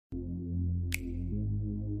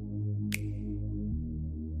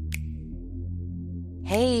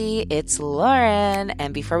Hey, it's Lauren.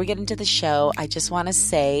 And before we get into the show, I just want to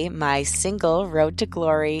say my single, Road to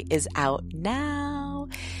Glory, is out now.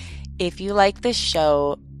 If you like this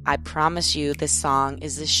show, I promise you this song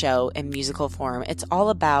is the show in musical form. It's all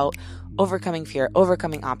about overcoming fear,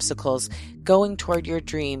 overcoming obstacles, going toward your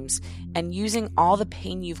dreams, and using all the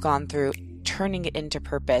pain you've gone through, turning it into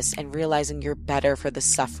purpose and realizing you're better for the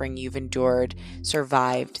suffering you've endured,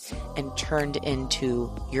 survived, and turned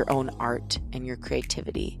into your own art and your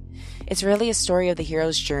creativity. It's really a story of the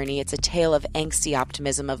hero's journey. It's a tale of angsty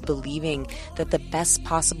optimism, of believing that the best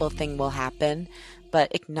possible thing will happen,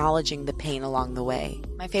 but acknowledging the pain along the way.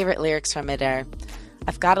 My favorite lyrics from it are,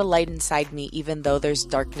 "I've got a light inside me even though there's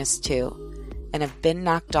darkness too, and I've been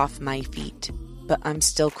knocked off my feet, but I'm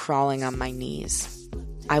still crawling on my knees.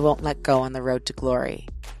 I won't let go on the road to glory."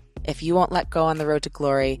 If you won't let go on the road to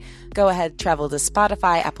glory, go ahead, travel to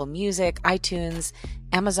Spotify, Apple Music, iTunes,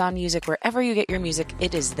 Amazon Music, wherever you get your music,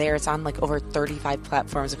 it is there. It's on like over 35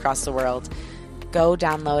 platforms across the world. Go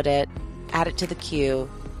download it, add it to the queue,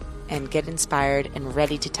 and get inspired and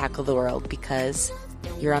ready to tackle the world, because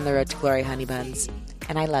you're on the road to glory, honey buns,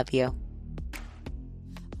 and I love you.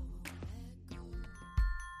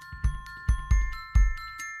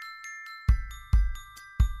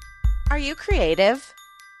 Are you creative?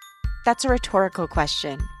 That's a rhetorical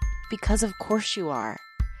question, because of course you are.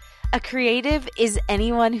 A creative is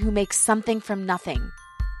anyone who makes something from nothing.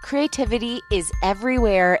 Creativity is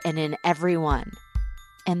everywhere and in everyone,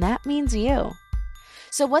 and that means you.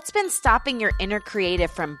 So what's been stopping your inner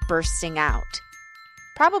creative from bursting out?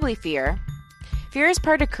 Probably fear. Fear is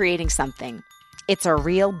part of creating something. It's a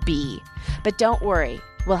real bee, but don't worry,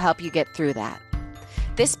 we'll help you get through that.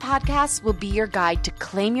 This podcast will be your guide to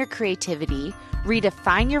claim your creativity,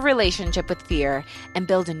 redefine your relationship with fear, and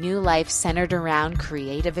build a new life centered around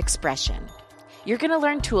creative expression. You're going to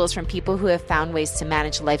learn tools from people who have found ways to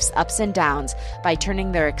manage life's ups and downs by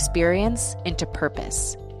turning their experience into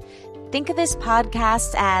purpose. Think of this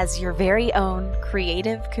podcast as your very own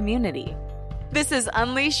creative community. This is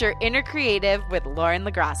Unleash Your Inner Creative with Lauren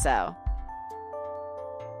LaGrasso.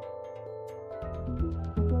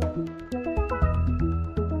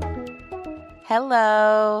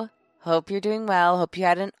 Hello. Hope you're doing well. Hope you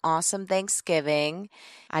had an awesome Thanksgiving.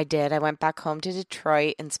 I did. I went back home to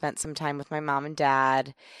Detroit and spent some time with my mom and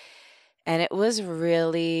dad. And it was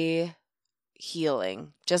really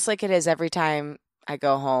healing, just like it is every time I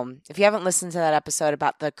go home. If you haven't listened to that episode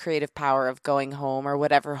about the creative power of going home, or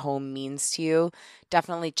whatever home means to you,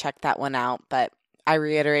 definitely check that one out. But I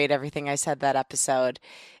reiterate everything I said that episode.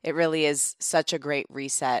 It really is such a great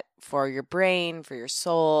reset for your brain, for your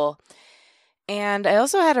soul. And I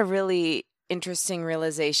also had a really interesting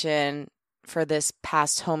realization for this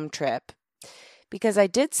past home trip, because I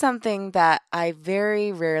did something that I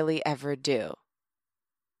very rarely ever do.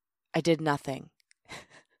 I did nothing.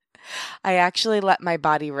 I actually let my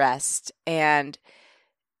body rest, and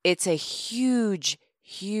it's a huge,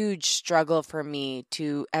 huge struggle for me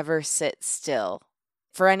to ever sit still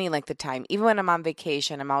for any length of time. Even when I'm on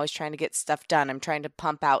vacation, I'm always trying to get stuff done. I'm trying to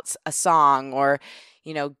pump out a song, or,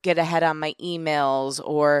 get ahead on my emails,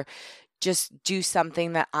 or just do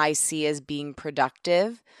something that I see as being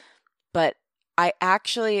productive. But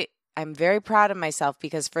I'm very proud of myself,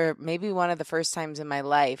 because for maybe one of the first times in my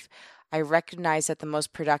life, I recognized that the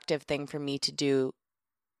most productive thing for me to do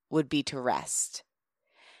would be to rest.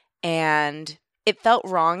 And it felt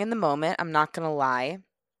wrong in the moment, I'm not going to lie.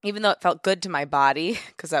 Even though it felt good to my body,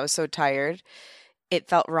 because I was so tired, it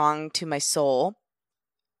felt wrong to my soul.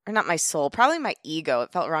 Or not my soul, probably my ego.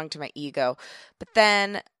 It felt wrong to my ego. But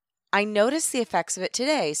then I noticed the effects of it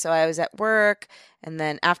today. So I was at work, and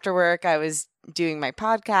then after work, I was doing my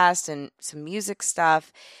podcast and some music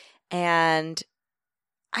stuff. And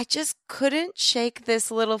I just couldn't shake this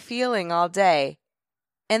little feeling all day.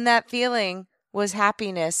 And that feeling was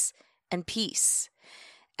happiness and peace.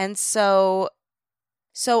 And so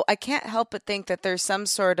I can't help but think that there's some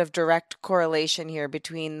sort of direct correlation here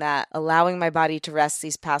between that, allowing my body to rest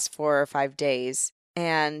these past 4 or 5 days,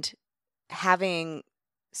 and having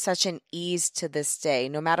such an ease to this day.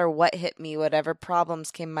 No matter what hit me, whatever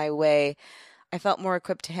problems came my way, I felt more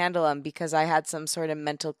equipped to handle them, because I had some sort of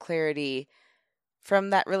mental clarity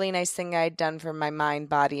from that really nice thing I had done for my mind,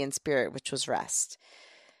 body, and spirit, which was rest.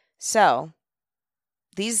 So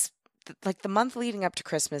the month leading up to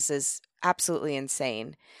Christmas is absolutely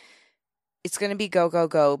insane. It's going to be go, go,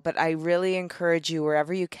 go, but I really encourage you,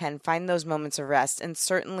 wherever you can, find those moments of rest. And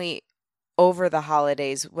certainly over the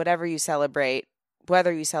holidays, whether you celebrate,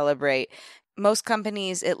 most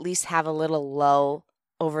companies at least have a little lull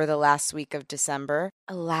over the last week of December.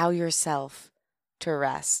 Allow yourself to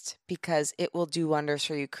rest because it will do wonders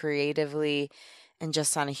for you creatively and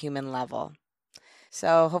just on a human level.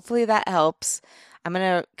 So hopefully that helps. I'm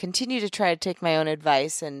going to continue to try to take my own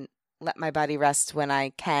advice and let my body rest when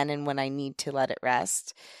I can and when I need to let it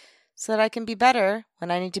rest so that I can be better when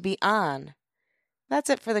I need to be on. That's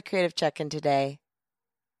it for the Creative Check-In today.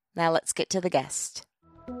 Now let's get to the guest.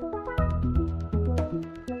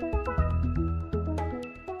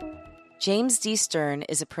 James D. Stern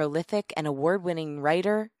is a prolific and award-winning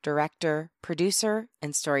writer, director, producer,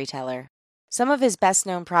 and storyteller. Some of his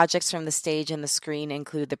best-known projects from the stage and the screen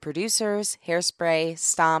include The Producers, Hairspray,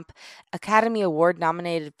 Stomp, Academy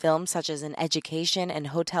Award-nominated films such as An Education and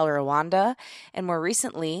Hotel Rwanda, and more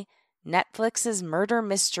recently, Netflix's murder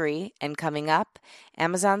mystery, and coming up,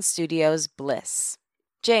 Amazon Studios' Bliss.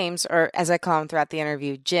 James, or as I call him throughout the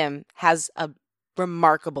interview, Jim, has a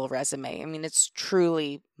remarkable resume. I mean, it's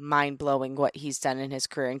truly mind-blowing what he's done in his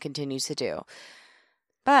career and continues to do.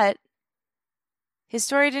 But his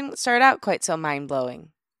story didn't start out quite so mind-blowing.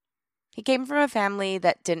 He came from a family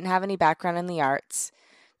that didn't have any background in the arts,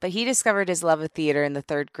 but he discovered his love of theater in the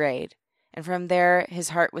 3rd grade. And from there, his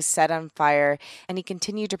heart was set on fire, and he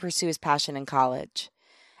continued to pursue his passion in college.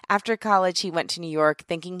 After college, he went to New York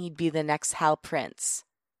thinking he'd be the next Hal Prince.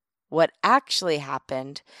 What actually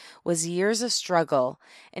happened was years of struggle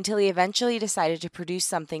until he eventually decided to produce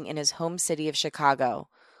something in his home city of Chicago,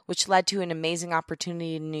 which led to an amazing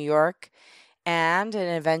opportunity in New York and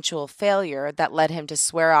an eventual failure that led him to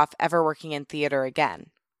swear off ever working in theater again.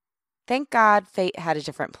 Thank God fate had a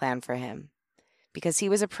different plan for him, because he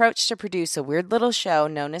was approached to produce a weird little show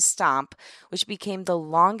known as Stomp, which became the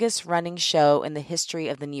longest-running show in the history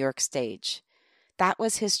of the New York stage. That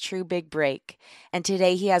was his true big break, and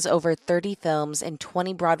today he has over 30 films and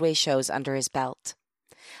 20 Broadway shows under his belt.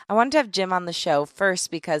 I wanted to have Jim on the show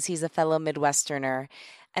first because he's a fellow Midwesterner,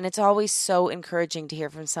 and it's always so encouraging to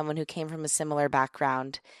hear from someone who came from a similar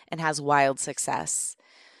background and has wild success.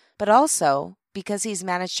 But also because he's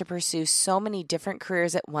managed to pursue so many different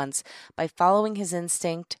careers at once by following his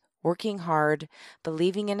instinct, working hard,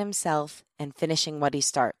 believing in himself, and finishing what he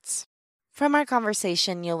starts. From our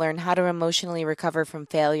conversation, you'll learn how to emotionally recover from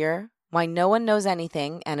failure, why no one knows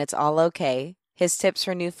anything and it's all okay, his tips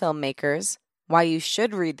for new filmmakers, why you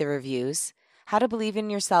should read the reviews, how to believe in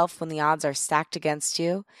yourself when the odds are stacked against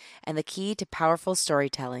you, and the key to powerful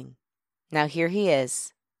storytelling. Now here he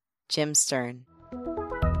is, Jim Stern.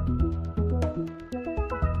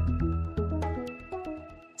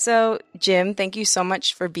 So, Jim, thank you so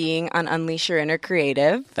much for being on Unleash Your Inner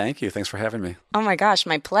Creative. Thank you. Thanks for having me. Oh my gosh,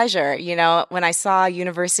 my pleasure. You know, when I saw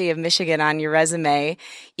University of Michigan on your resume,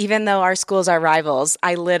 even though our schools are rivals,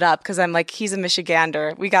 I lit up because I'm like, he's a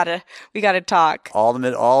Michigander. We gotta talk. All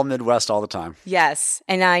Midwest all the time. Yes.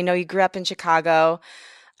 And I know you grew up in Chicago.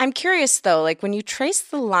 I'm curious though, like when you trace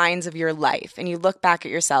the lines of your life and you look back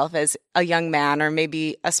at yourself as a young man or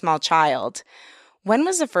maybe a small child, when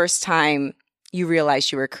was the first time you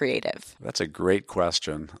realized you were creative? That's a great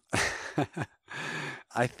question.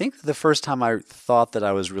 I think the first time I thought that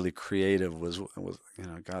I was really creative was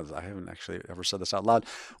God, I haven't actually ever said this out loud,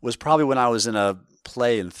 was probably when I was in a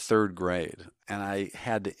play in 3rd grade and I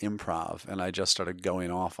had to improv and I just started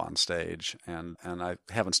going off on stage and I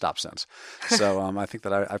haven't stopped since. So I think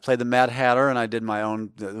that I played the Mad Hatter and I did my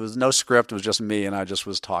own, there was no script, it was just me and I just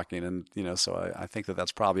was talking and, so I think that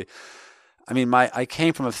that's probably, I mean, I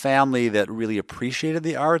came from a family that really appreciated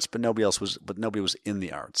the arts, but nobody was in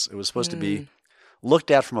the arts. It was supposed to be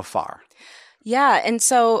looked at from afar. Yeah. And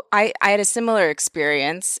so I had a similar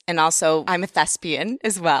experience, and also I'm a thespian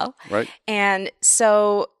as well. Right. And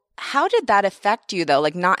so how did that affect you though?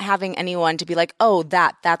 Like not having anyone to be like, oh,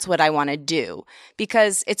 that's what I want to do.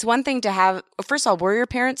 Because it's one thing to have, first of all, were your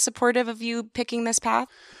parents supportive of you picking this path?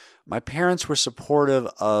 My parents were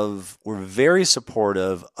very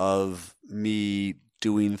supportive of me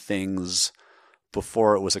doing things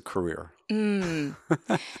before it was a career. Yeah.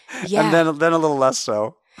 And then a little less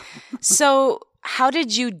so. So how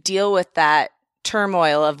did you deal with that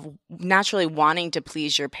turmoil of naturally wanting to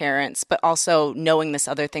please your parents, but also knowing this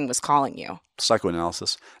other thing was calling you?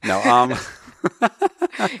 Psychoanalysis. No.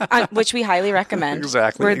 Which we highly recommend.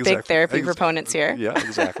 Exactly. We're big therapy proponents here. Yeah,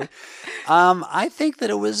 exactly. I think that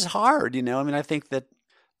it was hard, I mean, I think that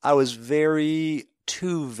I was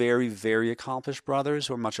two very, very accomplished brothers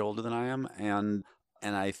who are much older than I am. And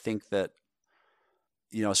I think that,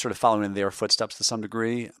 sort of following in their footsteps to some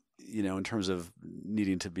degree, in terms of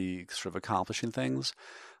needing to be sort of accomplishing things.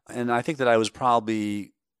 And I think that I was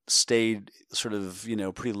probably stayed sort of,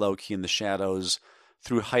 pretty low key in the shadows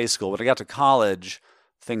through high school. When I got to college,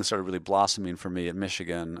 things started really blossoming for me at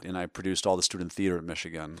Michigan, and I produced all the student theater at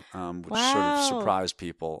Michigan, which sort of Wow. surprised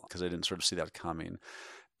people because I didn't sort of see that coming.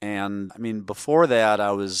 And I mean, before that,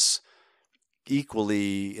 I was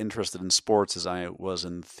equally interested in sports as I was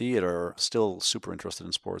in theater, still super interested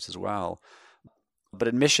in sports as well. But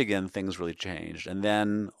in Michigan, things really changed. And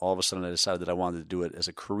then all of a sudden, I decided that I wanted to do it as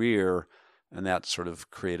a career, and that sort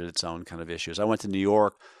of created its own kind of issues. I went to New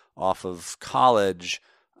York off of college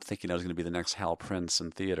thinking I was going to be the next Hal Prince in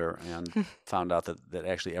theater, and found out that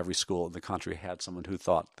actually every school in the country had someone who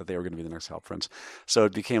thought that they were going to be the next Hal Prince. So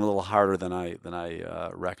it became a little harder than I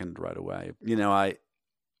reckoned right away. I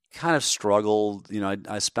kind of struggled.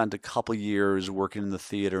 I spent a couple years working in the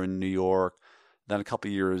theater in New York, then a couple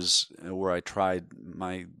years where I tried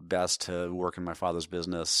my best to work in my father's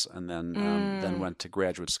business, and then went to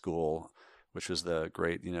graduate school, which was the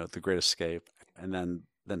great escape, and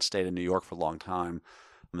then stayed in New York for a long time,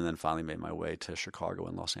 and then finally made my way to Chicago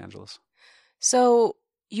and Los Angeles. So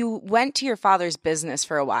you went to your father's business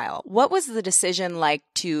for a while. What was the decision like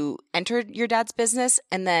to enter your dad's business?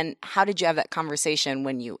 And then how did you have that conversation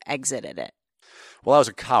when you exited it? Well, I was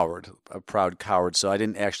a coward, a proud coward, so I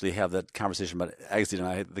didn't actually have that conversation about exiting.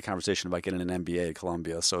 I had the conversation about getting an MBA at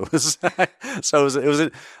Columbia. So it was,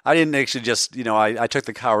 I didn't actually just, I took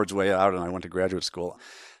the coward's way out and I went to graduate school.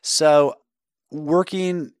 So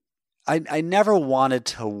working, I never wanted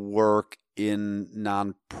to work in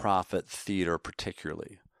nonprofit theater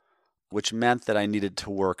particularly, which meant that I needed to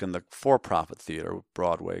work in the for-profit theater,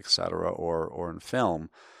 Broadway, et cetera, or in film.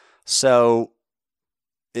 So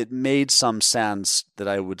it made some sense that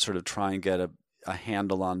I would sort of try and get a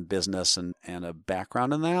handle on business and a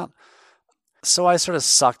background in that. So I sort of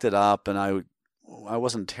sucked it up, and I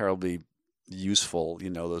wasn't terribly useful,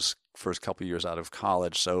 those first couple of years out of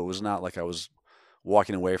college. So it was not like I was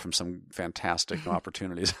walking away from some fantastic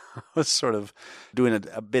opportunities. I was sort of doing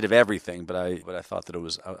a bit of everything, but I thought that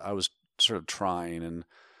I was sort of trying,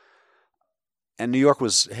 and New York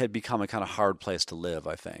had become a kind of hard place to live,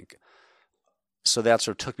 I think. So that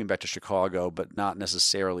sort of took me back to Chicago, but not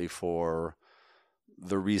necessarily for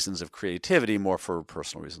the reasons of creativity, more for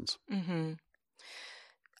personal reasons. Mm-hmm.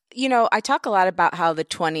 I talk a lot about how the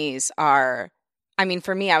 20s are,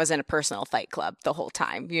 for me, I was in a personal fight club the whole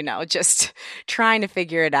time, just trying to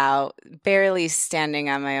figure it out, barely standing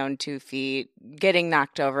on my own 2 feet, getting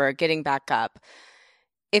knocked over, getting back up.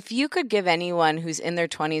 If you could give anyone who's in their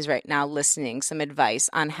 20s right now listening some advice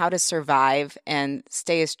on how to survive and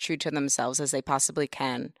stay as true to themselves as they possibly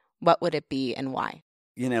can, what would it be and why?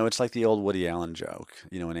 It's like the old Woody Allen joke,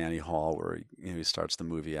 in Annie Hall, where he starts the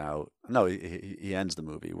movie out. No, he ends the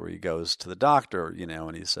movie where he goes to the doctor,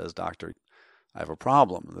 and he says, "Doctor, I have a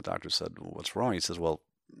problem." And the doctor said, "Well, what's wrong?" He says, "Well,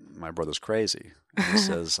 my brother's crazy." And he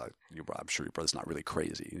says, "I'm sure your brother's not really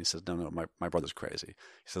crazy." And he says, "No, my brother's crazy."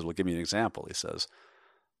 He says, "Well, give me an example." He says,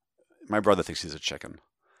 "My brother thinks he's a chicken."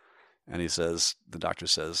 And the doctor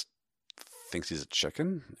says, "Thinks he's a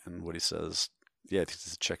chicken?" And Woody says, "Yeah, he thinks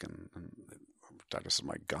he's a chicken." And the doctor says,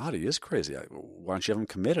 "My God, he is crazy. Why don't you have him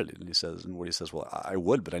committed?" And Woody says, "Well, I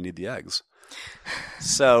would, but I need the eggs."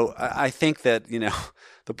 So I think that,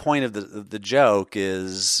 the point of the joke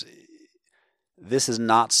is this is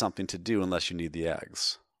not something to do unless you need the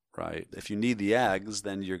eggs, right? If you need the eggs,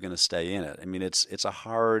 then you're going to stay in it. It's a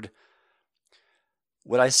hard...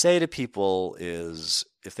 What I say to people is,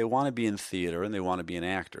 if they want to be in theater and they want to be an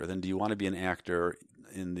actor, then do you want to be an actor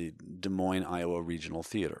in the Des Moines, Iowa Regional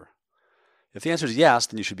Theater? If the answer is yes,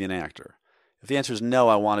 then you should be an actor. If the answer is no,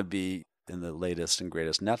 I want to be in the latest and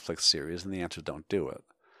greatest Netflix series, then the answer is don't do it.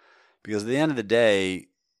 Because at the end of the day,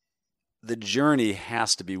 the journey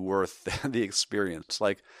has to be worth the experience.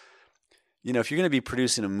 Like, if you're going to be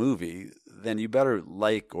producing a movie, then you better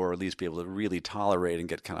like, or at least be able to really tolerate and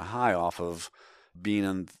get kind of high off of being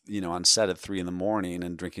on set at 3 a.m.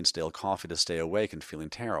 and drinking stale coffee to stay awake and feeling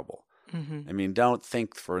terrible. Mm-hmm. Don't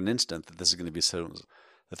think for an instant that this is going to be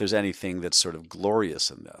that there's anything that's sort of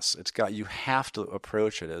glorious in this. You have to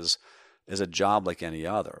approach it as a job like any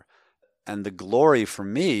other. And the glory for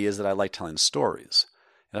me is that I like telling stories.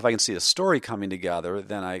 And if I can see a story coming together,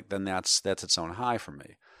 then that's its own high for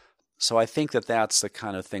me. So I think that that's the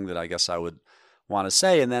kind of thing that I guess I would want to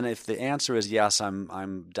say. And then if the answer is yes,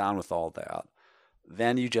 I'm down with all that,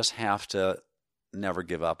 then you just have to never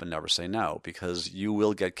give up and never say no, because you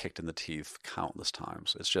will get kicked in the teeth countless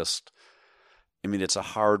times. It's just, it's a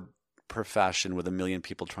hard profession with a million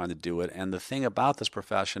people trying to do it. And the thing about this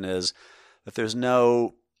profession is that there's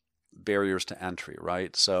no barriers to entry,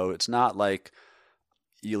 right? So it's not like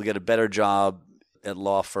you'll get a better job at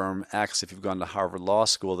law firm X if you've gone to Harvard Law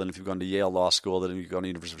School than if you've gone to Yale Law School than if you've gone to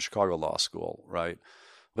University of Chicago Law School, right?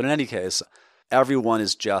 But in any case, everyone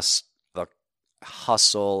is just the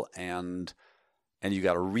hustle and you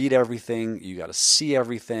got to read everything, you got to see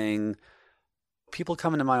everything. People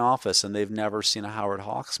come into my office and they've never seen a Howard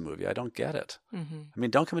Hawks movie. I don't get it. Mm-hmm. I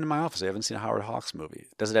mean, don't come into my office. They haven't seen a Howard Hawks movie.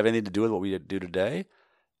 Does it have anything to do with what we do today?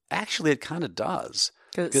 Actually, it kind of does.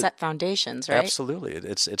 Because it set foundations, right? Absolutely.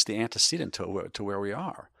 It's the antecedent to where we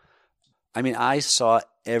are. I mean, I saw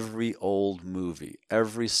every old movie,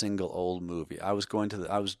 every single old movie. I was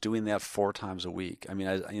doing that 4 times a week. I mean,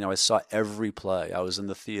 I saw every play. I was in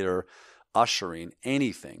the theater ushering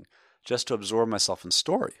anything just to absorb myself in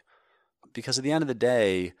story. Because at the end of the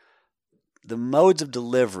day, the modes of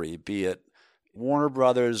delivery, be it Warner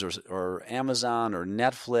Brothers or Amazon or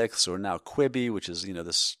Netflix or now Quibi, which is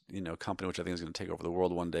this company which I think is going to take over the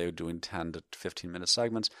world one day, doing 10 to 15-minute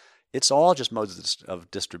segments. It's all just modes of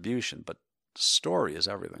distribution, but story is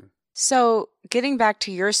everything. So getting back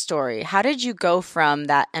to your story, how did you go from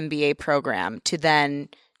that MBA program to then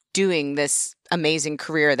doing this amazing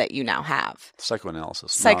career that you now have?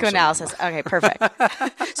 Psychoanalysis. Okay, perfect.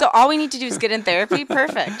 So all we need to do is get in therapy?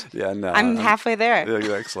 Perfect. Yeah, no. I'm halfway there.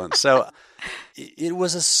 Yeah, excellent. So it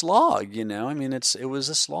was a slog, I mean, it was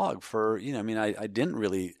a slog for, I mean, I didn't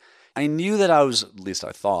really, I knew that I was, at least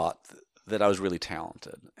I thought, that I was really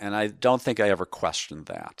talented. And I don't think I ever questioned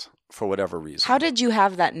that for whatever reason. How did you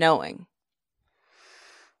have that knowing?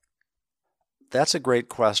 That's a great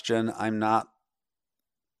question. I'm not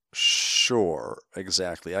sure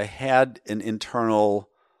exactly. I had an internal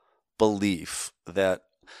belief that,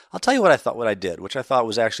 I'll tell you what I did, which I thought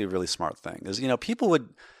was actually a really smart thing, is,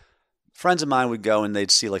 friends of mine would go and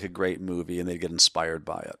they'd see like a great movie and they'd get inspired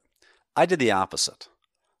by it. I did the opposite.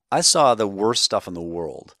 I saw the worst stuff in the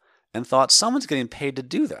world and thought, someone's getting paid to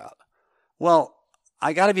do that. Well,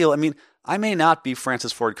 I got to be able, I mean, I may not be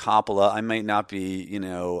Francis Ford Coppola. I may not be,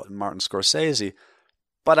 Martin Scorsese,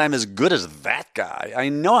 but I'm as good as that guy. I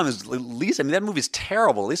know I'm at least, I mean, that movie's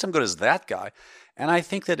terrible. At least I'm good as that guy. And I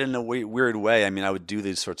think that in a weird way, I mean, I would do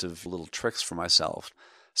these sorts of little tricks for myself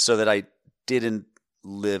so that I didn't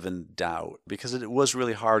live in doubt, because it was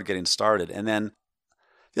really hard getting started. And then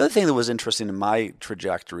the other thing that was interesting in my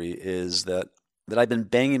trajectory is that I've been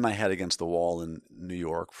banging my head against the wall in New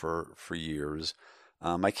York for years.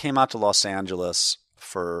 I came out to Los Angeles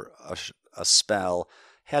for a spell,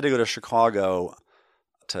 had to go to Chicago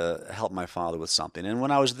to help my father with something. And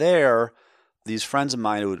when I was there, these friends of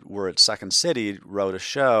mine who were at Second City wrote a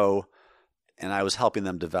show, and I was helping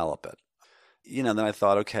them develop it. Then I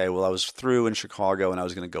thought, okay, well, I was through in Chicago and I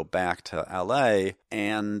was going to go back to LA.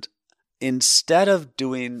 And instead of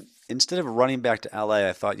running back to LA,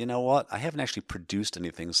 I thought, you know what? I haven't actually produced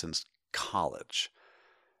anything since college.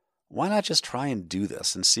 Why not just try and do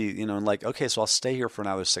this and see, and like, okay, so I'll stay here for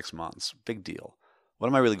another 6 months. Big deal. What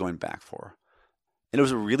am I really going back for? And it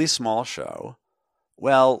was a really small show.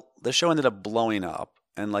 Well, the show ended up blowing up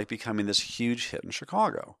and like becoming this huge hit in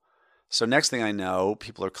Chicago. So next thing I know,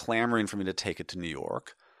 people are clamoring for me to take it to New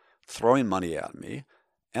York, throwing money at me.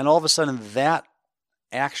 And all of a sudden that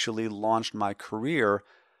actually launched my career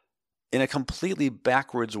in a completely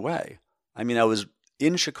backwards way. I mean, I was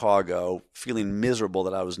in Chicago feeling miserable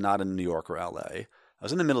that I was not in New York or LA. I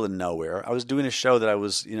was in the middle of nowhere. I was doing a show that I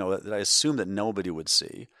was, that I assumed that nobody would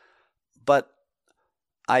see. But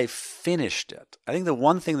I finished it. I think the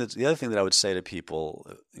other thing that I would say to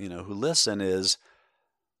people, who listen is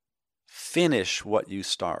finish what you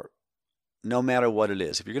start, no matter what it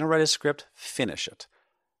is. If you're going to write a script, finish it.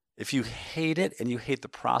 If you hate it and you hate the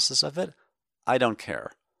process of it, I don't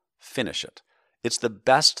care. Finish it. It's the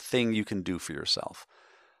best thing you can do for yourself.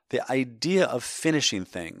 The idea of finishing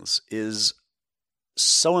things is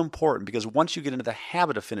so important, because once you get into the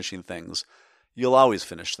habit of finishing things, you'll always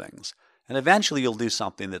finish things. And eventually you'll do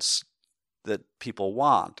something that people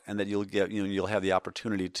want, and that you'll get, you'll have the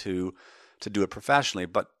opportunity to do it professionally.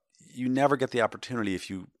 But you never get the opportunity if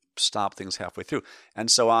you stop things halfway through. And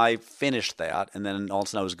so I finished that, and then all of a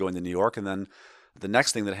sudden I was going to New York, and then the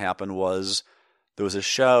next thing that happened was there was a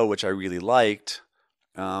show which I really liked,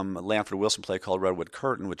 a Lanford Wilson play called Redwood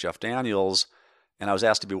Curtain with Jeff Daniels, and I was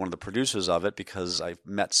asked to be one of the producers of it because I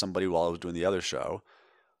met somebody while I was doing the other show.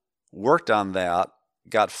 Worked on that,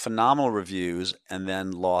 got phenomenal reviews, and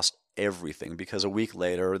then lost everything because a week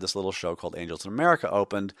later this little show called Angels in America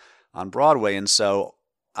opened on Broadway, and so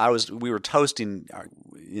we were toasting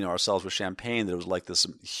ourselves with champagne that it was like this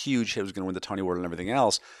huge hit, was going to win the Tony Award and everything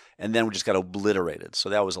else, and then we just got obliterated. So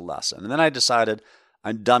that was a lesson. And then I decided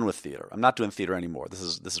I'm done with theater. I'm not doing theater anymore. This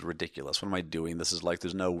is ridiculous. What am I doing? This is like,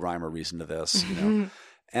 there's no rhyme or reason to this,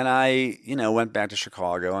 And I, went back to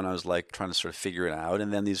Chicago, and I was like trying to sort of figure it out.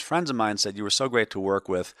 And then these friends of mine said, "You were so great to work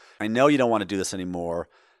with. I know you don't want to do this anymore,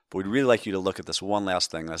 but we'd really like you to look at this one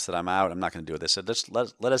last thing. And I said, I'm out. I'm not going to do it. They said,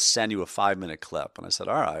 let us send you a 5-minute clip. And I said,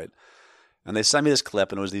 all right. And they sent me this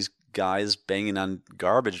clip, and it was these guys banging on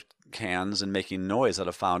garbage cans and making noise out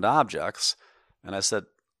of found objects. And I said,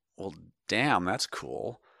 well, damn, that's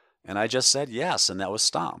cool. And I just said yes, and that was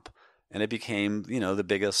Stomp. And it became, the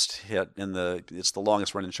biggest hit it's the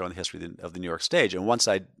longest running show in the history of the New York stage. And once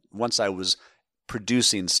I was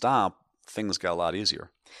producing Stomp, things got a lot easier.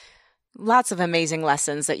 Lots of amazing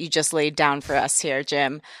lessons that you just laid down for us here,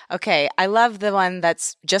 Jim. Okay, I love the one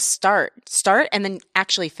that's just start, and then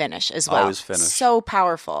actually finish as well. Always finish. So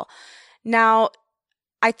powerful. Now,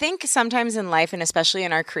 I think sometimes in life, and especially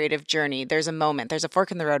in our creative journey, there's a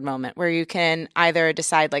fork in the road moment where you can either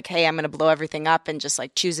decide like, hey, I'm going to blow everything up and just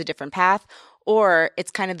like choose a different path, or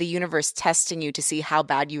it's kind of the universe testing you to see how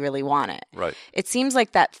bad you really want it. Right. It seems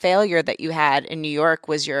like that failure that you had in New York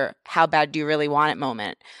was your how bad do you really want it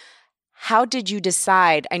moment. How did you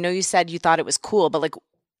decide? I know you said you thought it was cool, but like,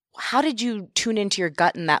 how did you tune into your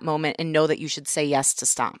gut in that moment and know that you should say yes to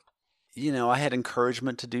Stomp? I had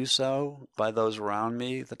encouragement to do so by those around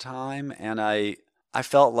me at the time. And I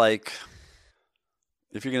felt like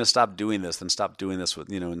if you're going to stop doing this, then stop doing this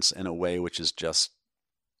with, in a way which is just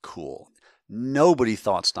cool. Nobody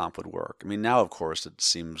thought Stomp would work. I mean, now, of course, it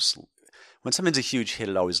seems when something's a huge hit,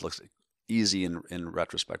 it always looks easy in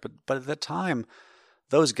retrospect. But at that time,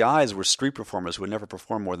 those guys were street performers who would never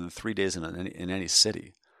perform more than 3 days in any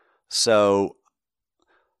city. So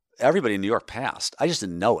everybody in New York passed. I just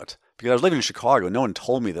didn't know it because I was living in Chicago. No one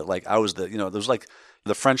told me that like I was there was like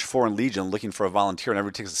the French Foreign Legion looking for a volunteer, and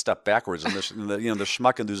everybody takes a step backwards. And the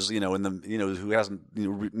schmuck who's who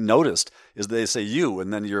hasn't noticed is they say you,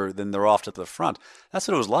 and then they're off to the front. That's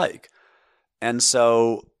what it was like. And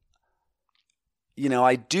so,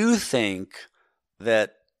 I do think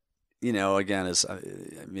that. Again, as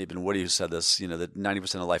maybe Woody who said this, that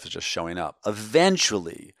 90% of life is just showing up.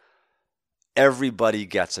 Eventually, everybody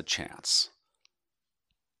gets a chance.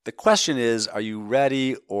 The question is, are you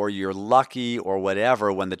ready or you're lucky or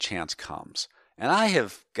whatever when the chance comes? And I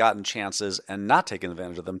have gotten chances and not taken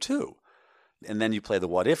advantage of them too. And then you play the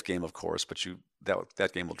what if game, of course, but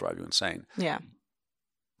that game will drive you insane. Yeah.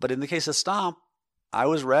 But in the case of Stomp, I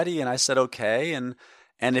was ready and I said okay. And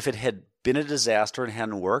if it had been a disaster and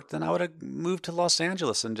hadn't worked, then I would have moved to Los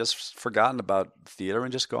Angeles and just forgotten about theater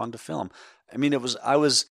and just gone to film. I mean,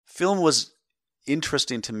 film was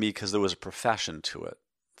interesting to me because there was a profession to it.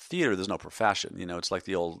 Theater, there's no profession. It's like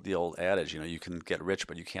the old adage. You can get rich,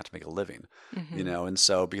 but you can't make a living. Mm-hmm. And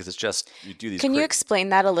so because it's just you do these. Can you explain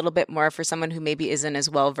that a little bit more for someone who maybe isn't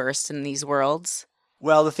as well versed in these worlds?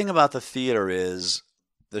 Well, the thing about the theater is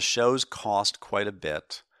the shows cost quite a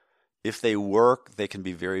bit. If they work, they can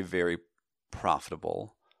be very, very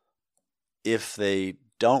profitable. If they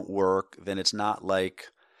don't work, then it's not like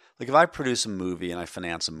if I produce a movie and I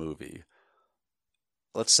finance a movie,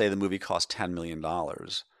 let's say the movie costs $10 million,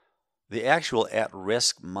 the actual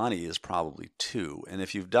at-risk money is probably $2 million. And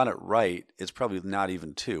if you've done it right, it's probably not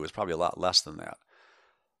even $2 million. It's probably a lot less than that.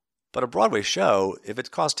 But a Broadway show, if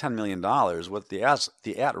it costs $10 million, what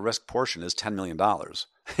the at-risk portion is $10 million.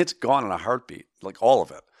 It's gone in a heartbeat, like all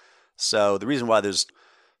of it. So the reason why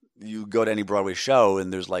you go to any Broadway show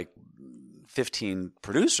and there's like 15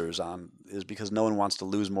 producers on is because no one wants to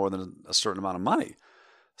lose more than a certain amount of money.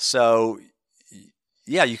 So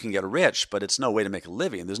yeah, you can get rich, but it's no way to make a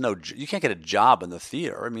living. You can't get a job in the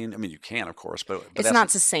theater. I mean you can, of course, but it's not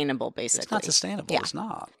sustainable. Basically, it's not sustainable. Yeah. It's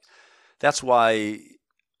not. That's why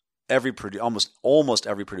almost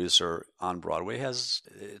every producer on Broadway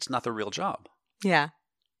it's not their real job. Yeah,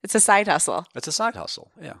 it's a side hustle. It's a side hustle.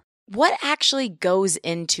 Yeah. What actually goes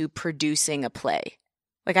into producing a play?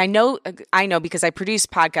 Like I know because I produce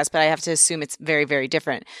podcasts, but I have to assume it's very, very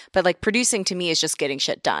different. But like producing to me is just getting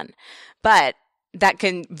shit done. But that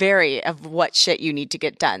can vary of what shit you need to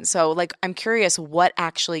get done. So like I'm curious what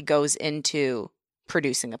actually goes into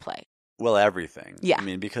producing a play. Well, everything. Yeah. I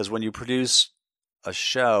mean, because when you produce a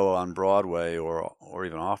show on Broadway or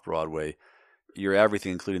even off Broadway, you're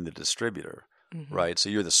everything including the distributor. Mm-hmm. Right, so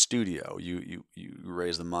you're the studio. You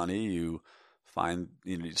raise the money. You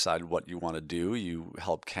decide what you want to do. You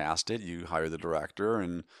help cast it. You hire the director,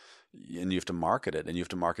 and you have to market it. And you have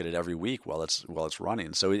to market it every week while it's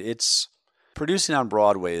running. So it's producing on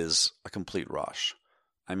Broadway is a complete rush.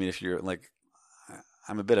 I mean, if you're like,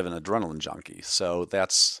 I'm a bit of an adrenaline junkie, so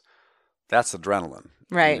that's adrenaline.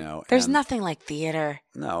 Right. There's nothing like theater.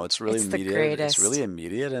 No, it's really immediate. The greatest. It's really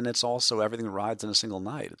immediate, and it's also everything rides in a single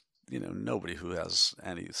night. Nobody who has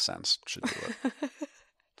any sense should do it.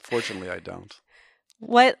 Fortunately, I don't.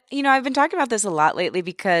 I've been talking about this a lot lately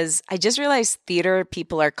because I just realized theater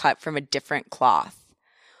people are cut from a different cloth.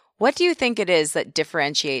 What do you think it is that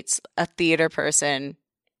differentiates a theater person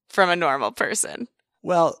from a normal person?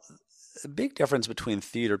 Well, a big difference between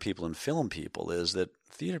theater people and film people is that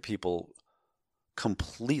theater people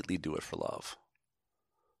completely do it for love.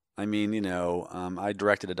 I mean, I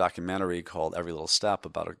directed a documentary called Every Little Step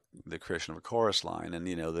about the creation of a chorus line, and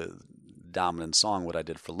the dominant song, What I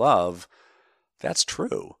Did for Love, that's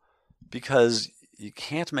true. Because you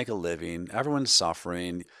can't make a living, everyone's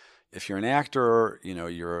suffering. If you're an actor,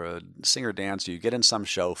 you're a singer, dancer, you get in some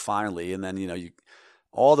show finally, and then, you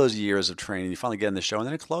all those years of training, you finally get in the show, and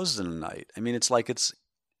then it closes in a night. I mean, it's like it's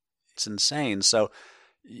insane. So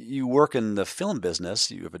you work in the film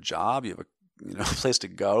business, you have a job, you have a place to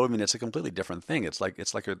go. I mean, it's a completely different thing. It's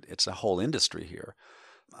a whole industry here.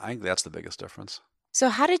 I think that's the biggest difference. So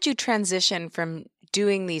how did you transition from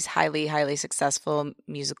doing these highly, highly successful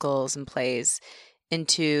musicals and plays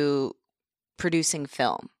into producing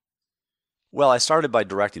film? Well, I started by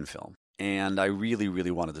directing film, and I really,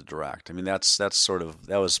 really wanted to direct. I mean, that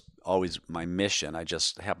was always my mission. I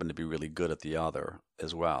just happened to be really good at the other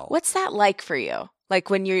as well. What's that like for you? Like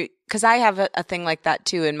because I have a thing like that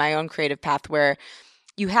too in my own creative path where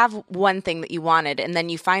you have one thing that you wanted and then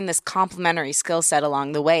you find this complementary skill set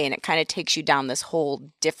along the way and it kind of takes you down this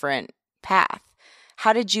whole different path.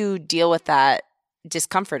 How did you deal with that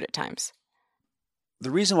discomfort at times? The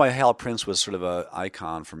reason why Hal Prince was sort of an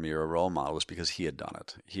icon for me, or a role model, was because he had done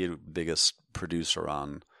it. He had the biggest producer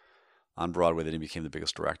on Broadway, then he became the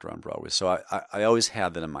biggest director on Broadway. So I always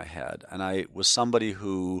had that in my head. And I was somebody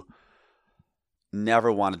who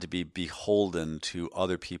never wanted to be beholden to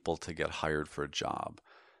other people to get hired for a job.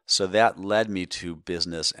 So that led me to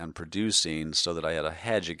business and producing so that I had a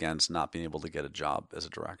hedge against not being able to get a job as a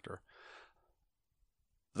director.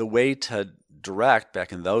 The way to direct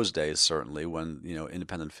back in those days, certainly when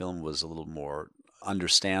independent film was a little more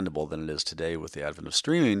understandable than it is today with the advent of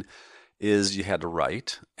streaming, is you had to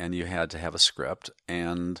write and you had to have a script.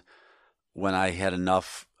 And when I had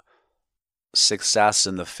enough success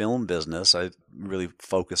in the film business, I really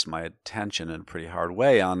focused my attention in a pretty hard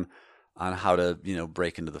way on how to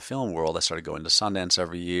break into the film world. I started going to Sundance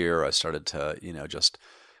every year. I started to just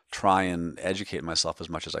try and educate myself as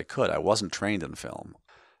much as I could. I wasn't trained in film.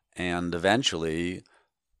 And eventually,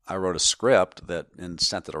 I wrote a script and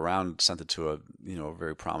sent it to a a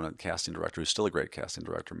very prominent casting director who's still a great casting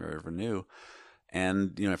director, Mary Vernew.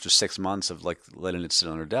 And after 6 months of letting it sit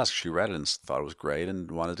on her desk, she read it and thought it was great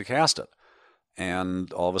and wanted to cast it.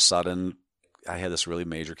 And all of a sudden, I had this really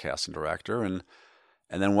major casting director, and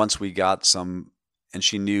then once we got some, and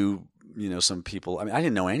she knew some people. I mean, I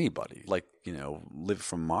didn't know anybody. Lived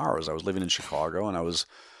from Mars. I was living in Chicago, and I was.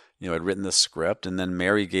 I'd written this script, and then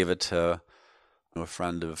Mary gave it to a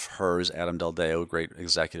friend of hers, Adam Del Deo, a great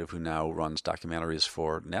executive who now runs documentaries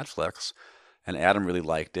for Netflix. And Adam really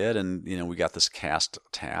liked it, and we got this cast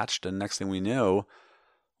attached. And next thing we knew,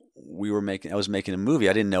 I was making a movie.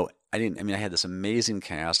 I had this amazing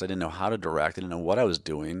cast. I didn't know how to direct. I didn't know what I was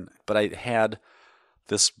doing, but I had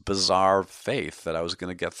this bizarre faith that I was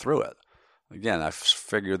going to get through it. Again, I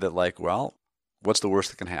figured that what's the worst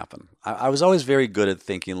that can happen? I was always very good at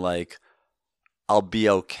thinking I'll be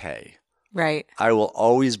okay. Right. I will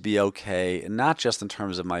always be okay, and not just in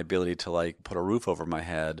terms of my ability to put a roof over my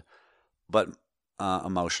head, but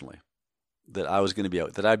emotionally. That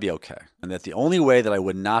I'd be okay, and that the only way that I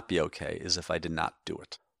would not be okay is if I did not do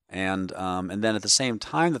it. And then at the same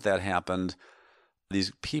time that happened,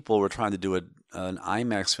 these people were trying to do an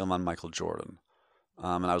IMAX film on Michael Jordan,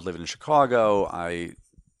 and I was living in Chicago. I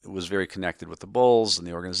was very connected with the Bulls and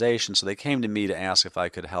the organization, so they came to me to ask if I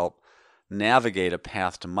could help navigate a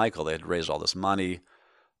path to Michael. They had raised all this money,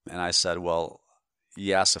 and I said, well,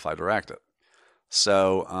 yes, if I direct it.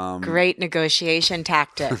 So great negotiation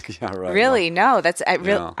tactic. Yeah, right. Really, no, that's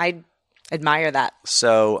I admire that.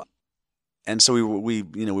 So we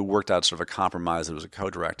worked out sort of a compromise. It was a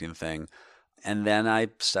co-directing thing, and then I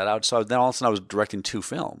set out. So then all of a sudden I was directing 2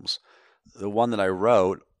 films. The one that I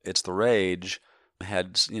wrote, It's the Rage,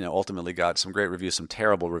 had ultimately got some great reviews, some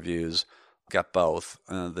terrible reviews. Got both.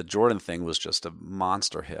 The Jordan thing was just a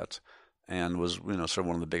monster hit, and was sort of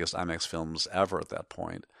one of the biggest IMAX films ever at that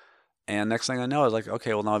point. And next thing I know, I was like,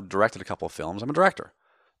 okay, well now I've directed a couple of films. I'm a director.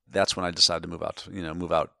 That's when I decided to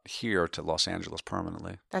move out here to Los Angeles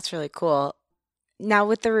permanently. That's really cool. Now,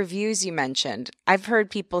 with the reviews you mentioned, I've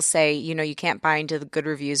heard people say, you can't buy into the good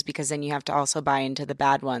reviews because then you have to also buy into the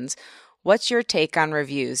bad ones. What's your take on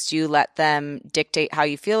reviews? Do you let them dictate how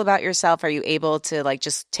you feel about yourself? Are you able to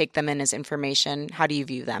just take them in as information? How do you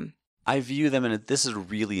view them? I view them, and this is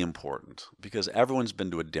really important because everyone's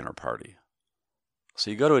been to a dinner party.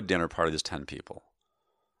 So you go to a dinner party, there's 10 people.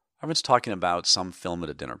 Everyone's talking about some film at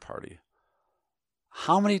a dinner party.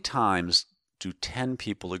 How many times do 10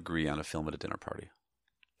 people agree on a film at a dinner party?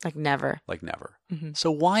 Like never. Like never. Mm-hmm.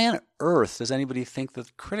 So why on earth does anybody think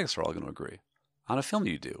that critics are all going to agree on a film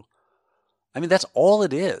you do? I mean, that's all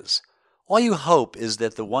it is. All you hope is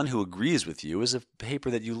that the one who agrees with you is a paper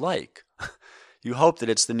that you like. You hope that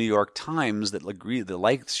it's the New York Times that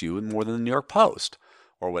likes you more than the New York Post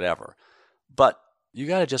or whatever. But you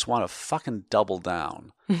got to just want to fucking double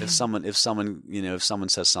down if someone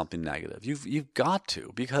says something negative. You've got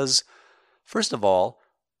to, because first of all,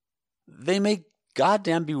 they may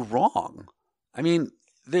goddamn be wrong. I mean,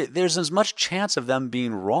 there's as much chance of them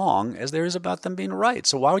being wrong as there is about them being right.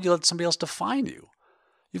 So why would you let somebody else define you?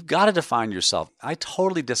 You've got to define yourself. I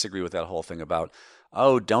totally disagree with that whole thing about,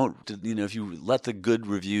 if you let the good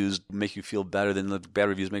reviews make you feel better, then the bad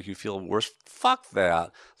reviews make you feel worse. Fuck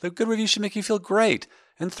that. The good reviews should make you feel great,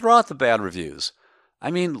 and throw out the bad reviews. I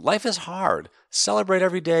mean, life is hard. Celebrate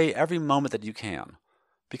every day, every moment that you can,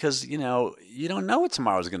 because you don't know what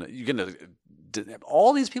tomorrow's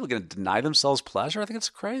all these people are going to deny themselves pleasure. I think it's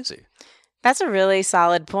crazy. That's a really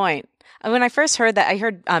solid point. When I first heard that, I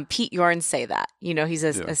heard Pete Yorn say that. He's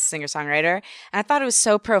a singer-songwriter, and I thought it was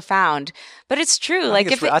so profound. But it's true. I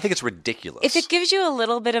think it's ridiculous. If it gives you a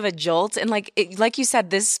little bit of a jolt, and like you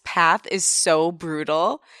said, this path is so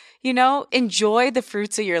brutal. Enjoy the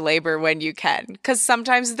fruits of your labor when you can, because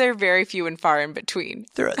sometimes they're very few and far in between.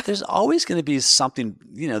 There's always going to be something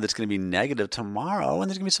that's going to be negative tomorrow, and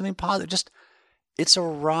there's going to be something positive. It's a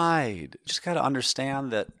ride. You just got to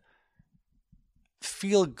understand that.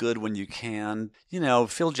 Feel good when you can.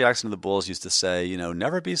 Phil Jackson of the Bulls used to say,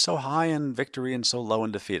 never be so high in victory and so low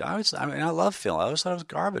in defeat. I love Phil. I always thought it was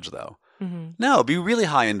garbage, though. Mm-hmm. No, be really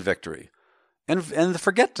high in victory, and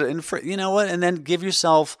forget to, and then give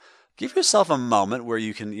yourself a moment where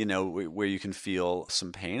you can feel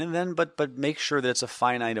some pain, and then but make sure that it's a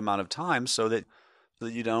finite amount of time so that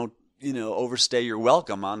you don't overstay your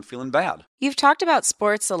welcome on feeling bad. You've talked about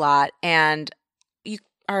sports a lot, and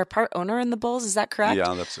are a part owner in the Bulls. Is that correct?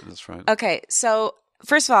 Yeah, that's right. Okay, so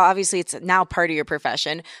first of all, obviously it's now part of your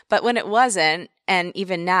profession, but when it wasn't, and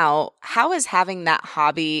even now, how has having that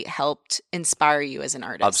hobby helped inspire you as an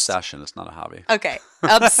artist? Obsession. It's not a hobby. Okay,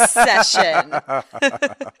 obsession.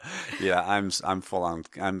 Yeah, I'm full on.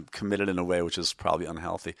 I'm committed in a way which is probably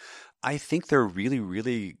unhealthy. I think they're really,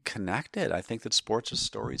 really connected. I think that sports is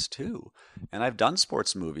stories too, and I've done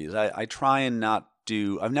sports movies. I try and not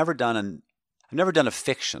do. I've never done a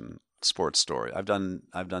fiction sports story. I've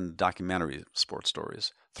done documentary sports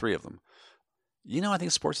stories, 3 of them. I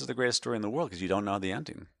think sports is the greatest story in the world because you don't know the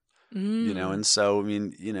ending. And so I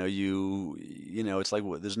mean, it's like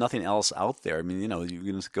there's nothing else out there. I mean, you're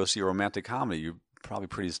going to go see a romantic comedy. You're probably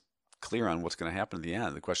pretty clear on what's going to happen at the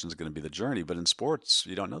end. The question is going to be the journey. But in sports,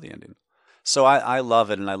 you don't know the ending. So I love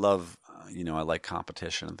it, and I love I like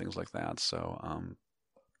competition and things like that. So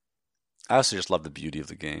I also just love the beauty of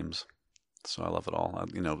the games. So I love it all,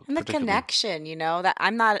 And the connection, that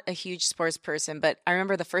I'm not a huge sports person, but I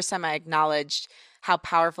remember the first time I acknowledged how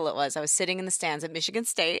powerful it was. I was sitting in the stands at Michigan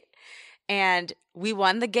State, and we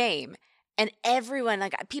won the game. And everyone,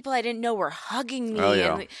 like people I didn't know, were hugging me. Oh,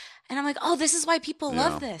 yeah. And I'm like, oh, this is why people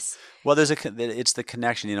love this. Well, it's the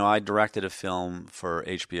connection. I directed a film for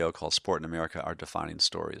HBO called Sport in America, Our Defining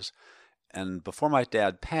Stories. And before my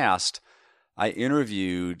dad passed, I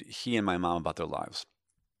interviewed he and my mom about their lives.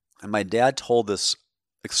 And my dad told this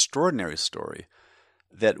extraordinary story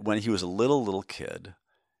that when he was a little kid,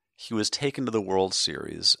 he was taken to the World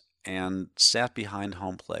Series and sat behind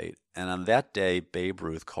home plate. And on that day, Babe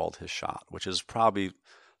Ruth called his shot, which is probably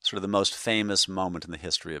sort of the most famous moment in the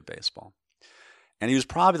history of baseball. And he was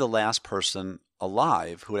probably the last person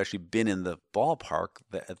alive who had actually been in the ballpark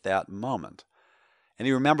at that moment. And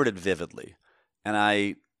he remembered it vividly. And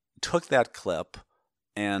I took that clip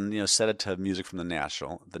and set it to music from The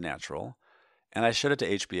Natural, and I showed it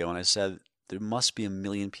to HBO, and I said, there must be 1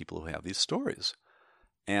 million people who have these stories.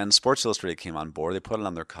 And Sports Illustrated came on board. They put it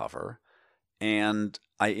on their cover, and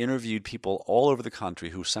I interviewed people all over the country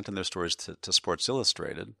who sent in their stories to Sports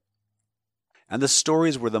Illustrated. And the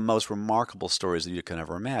stories were the most remarkable stories that you can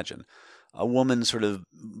ever imagine. A woman sort of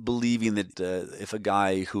believing that if a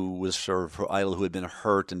guy who was sort of her idol, who had been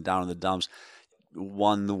hurt and down in the dumps,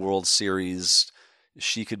 won the World Series,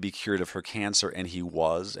 she could be cured of her cancer, and he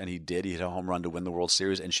did. He hit a home run to win the World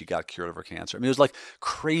Series, and she got cured of her cancer. I mean, it was like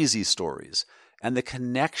crazy stories. And the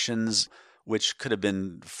connections, which could have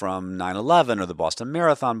been from 9/11 or the Boston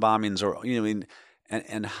Marathon bombings, or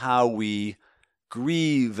and how we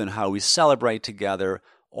grieve and how we celebrate together,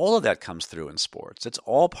 all of that comes through in sports. It's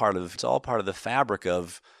all part of the fabric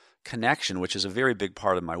of connection, which is a very big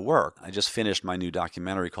part of my work. I just finished my new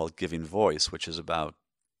documentary called Giving Voice, which is about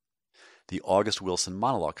the August Wilson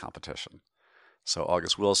monologue competition. So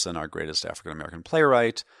August Wilson, our greatest African-American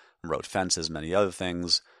playwright, wrote Fences, many other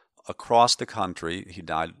things. Across the country, he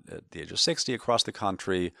died at the age of 60, across the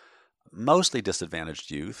country, mostly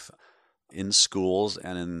disadvantaged youth in schools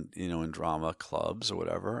and in drama clubs or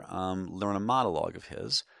whatever, learn a monologue of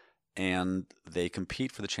his, and they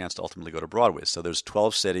compete for the chance to ultimately go to Broadway. So there's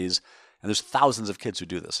 12 cities, and there's thousands of kids who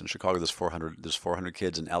do this. In Chicago, there's 400. There's 400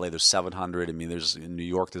 kids. In LA, there's 700. There's in New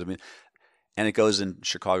York, and it goes in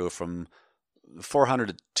Chicago from 400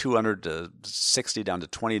 to 200 to 60 down to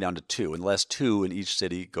 20 down to 2. And the last 2 in each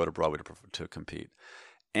city go to Broadway to compete.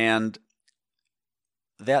 And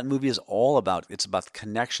that movie is all about the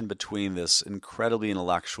connection between this incredibly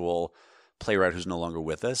intellectual playwright who's no longer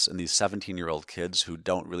with us and these 17-year-old kids who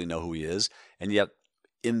don't really know who he is. And yet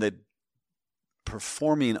in the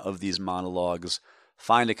performing of these monologues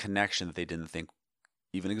find a connection that they didn't think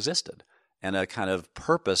even existed, and a kind of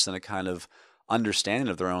purpose and a kind of understanding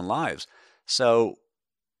of their own lives. So,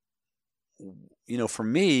 for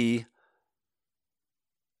me,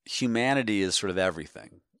 humanity is sort of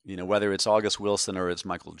everything. Whether it's August Wilson or it's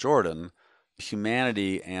Michael Jordan,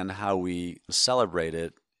 humanity and how we celebrate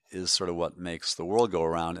it is sort of what makes the world go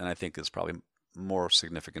around, and I think it's probably more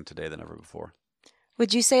significant today than ever before.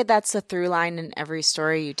 Would you say that's the through line in every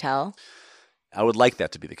story you tell? I would like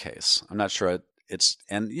that to be the case. I'm not sure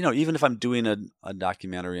even if I'm doing a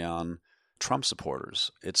documentary on Trump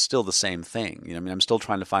supporters, it's still the same thing. I'm still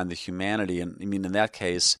trying to find the humanity. And in that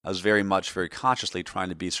case, I was very consciously trying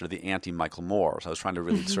to be sort of the anti-Michael Moore. So I was trying to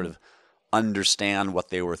really sort of understand what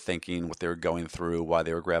they were thinking, what they were going through, why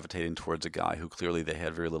they were gravitating towards a guy who clearly they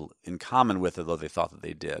had very little in common with, although they thought that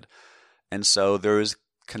they did. And so there is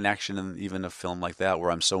connection in even a film like that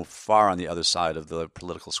where I'm so far on the other side of the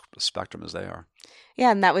political spectrum as they are.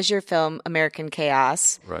 Yeah, and that was your film, American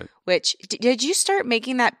Chaos. Right. Which, did you start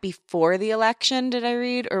making that before the election, did I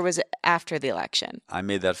read, or was it after the election? I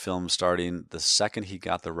made that film starting the second he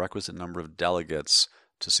got the requisite number of delegates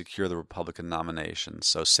to secure the Republican nomination.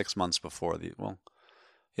 So 6 months before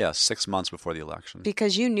 6 months before the election.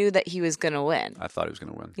 Because you knew that he was going to win. I thought he was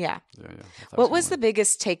going to win. Yeah. Yeah. What was the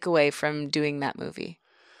biggest takeaway from doing that movie?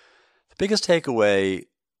 The biggest takeaway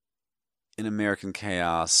in American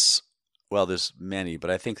Chaos, well, there's many,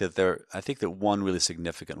 but I think that one really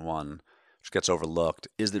significant one, which gets overlooked,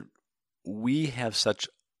 is that we have such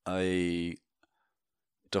a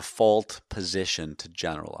default position to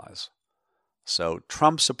generalize. So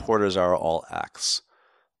Trump supporters are all X,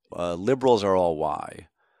 liberals are all Y,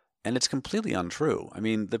 and it's completely untrue.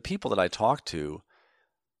 The people that I talk to,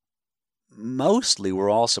 mostly were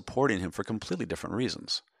all supporting him for completely different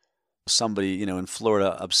reasons. Somebody, in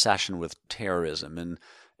Florida, obsession with terrorism. In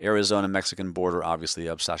Arizona, Mexican border, obviously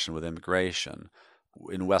obsession with immigration.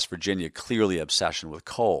 In West Virginia, clearly obsession with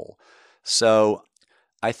coal. So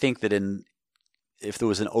I think that if there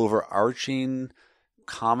was an overarching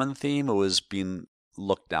common theme, it was being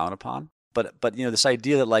looked down upon. But this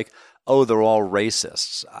idea that they're all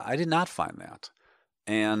racists, I did not find that.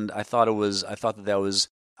 And I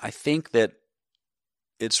think that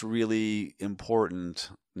it's really important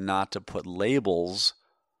not to put labels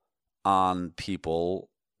on people,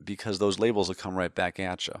 because those labels will come right back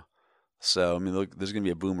at you. So, there's going to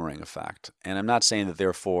be a boomerang effect. And I'm not saying that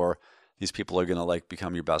therefore these people are going to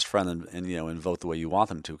become your best friend and vote the way you want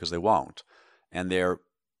them to, because they won't. And their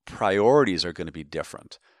priorities are going to be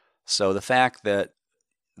different. So the fact that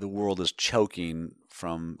the world is choking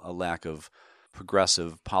from a lack of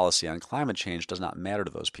progressive policy on climate change does not matter to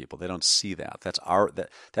those people. They don't see that.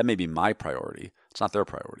 That may be my priority. It's not their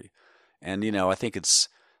priority. And I think the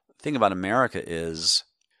thing about America is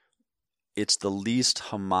it's the least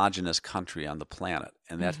homogenous country on the planet,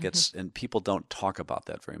 and and people don't talk about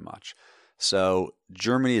that very much. So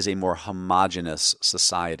Germany is a more homogenous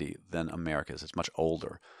society than America is. It's much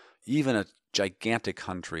older. Even a gigantic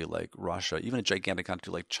country like Russia, even a gigantic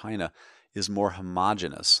country like China is more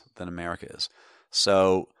homogenous than America is.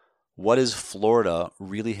 So what does Florida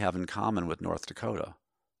really have in common with North Dakota?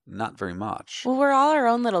 Not very much. Well, we're all our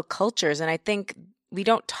own little cultures, and I think we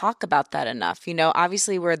don't talk about that enough.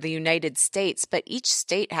 Obviously we're the United States, but each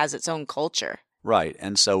state has its own culture. Right.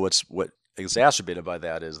 And so what exacerbated by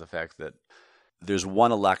that is the fact that there's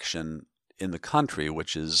one election in the country,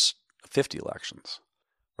 which is 50 elections.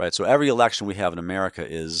 Right. So every election we have in America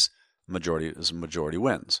is majority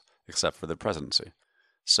wins, except for the presidency.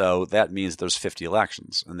 So that means there's 50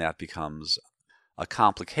 elections, and that becomes a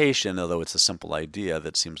complication, although it's a simple idea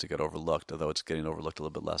that seems to get overlooked, although it's getting overlooked a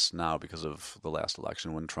little bit less now because of the last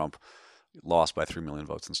election when Trump lost by 3 million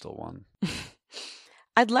votes and still won.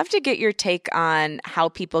 I'd love to get your take on how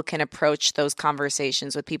people can approach those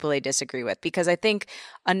conversations with people they disagree with, because I think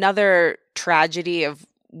another tragedy of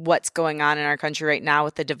what's going on in our country right now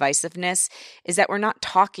with the divisiveness is that we're not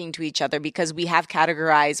talking to each other because we have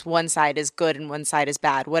categorized one side as good and one side as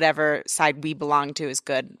bad. Whatever side we belong to is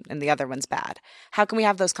good and the other one's bad. How can we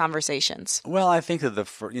have those conversations? Well, I think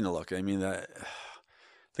that look, I mean,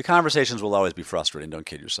 the conversations will always be frustrating. Don't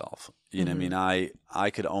kid yourself. You know, I mean, I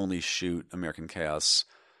could only shoot American Chaos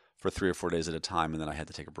for 3 or 4 days at a time, and then I had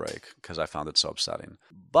to take a break because I found it so upsetting.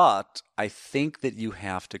 But I think that you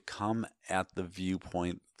have to come at the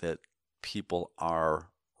viewpoint that people are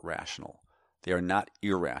rational. They are not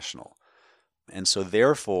irrational. And so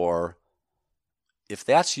therefore,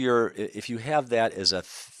 if you have that as a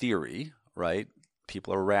theory, right,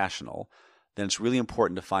 people are rational, then it's really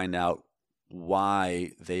important to find out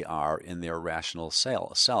why they are in their rational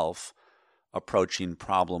self approaching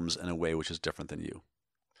problems in a way which is different than you.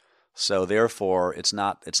 So therefore, it's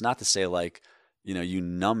not to say like, you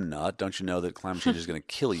numbnut, don't you know that climate change is going to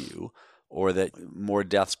kill you, or that more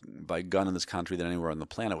deaths by gun in this country than anywhere on the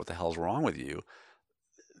planet, what the hell's wrong with you?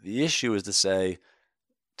 The issue is to say,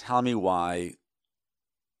 tell me why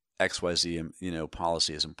XYZ,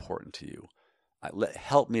 policy is important to you.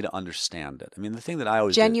 Help me to understand it. I mean, the thing that I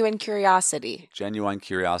always Genuine curiosity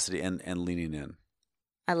and leaning in.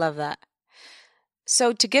 I love that.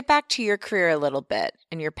 So to get back to your career a little bit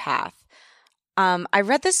and your path, I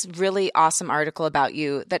read this really awesome article about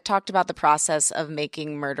you that talked about the process of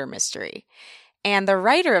making Murder Mystery. And the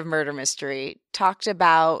writer of Murder Mystery talked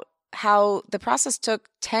about how the process took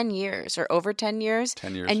 10 years or over 10 years.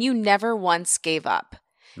 10 years. And you never once gave up.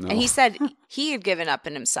 No. And he said he had given up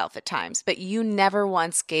in himself at times, but you never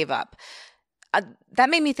once gave up. That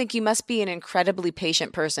made me think you must be an incredibly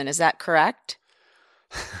patient person. Is that correct?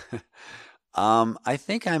 I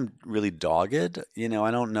think I'm really dogged.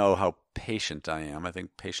 I don't know how patient I am. I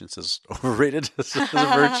think patience is overrated as a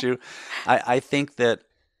virtue. I think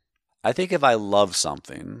if I love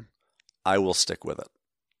something, I will stick with it.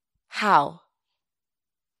 How?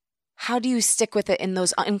 How do you stick with it in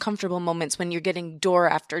those uncomfortable moments when you're getting door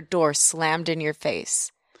after door slammed in your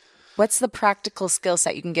face? What's the practical skill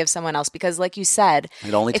set you can give someone else? Because like you said,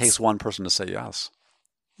 it only takes one person to say yes.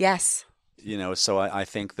 Yes. So I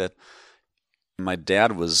think that my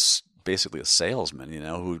dad was basically a salesman,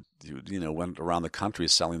 who went around the country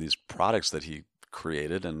selling these products that he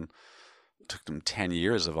created, and it took him 10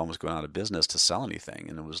 years of almost going out of business to sell anything.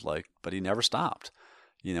 And it was like, but he never stopped,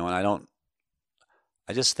 and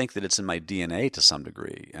I just think that it's in my DNA to some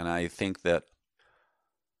degree. And I think it's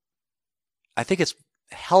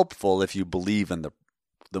helpful if you believe in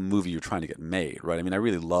the movie you're trying to get made, right? I mean, I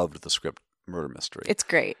really loved the script Murder Mystery. It's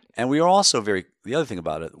great. And we were also the other thing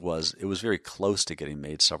about it was very close to getting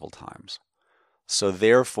made several times. So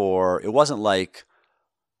therefore, it wasn't like,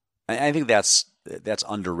 I think that's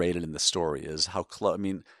underrated in the story, is how close. I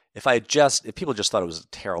mean, if people just thought it was a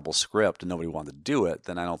terrible script and nobody wanted to do it,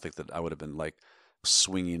 then I don't think that I would have been like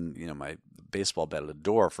swinging, my baseball bat at a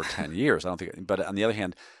door for 10 years. I don't think, but on the other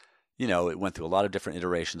hand, it went through a lot of different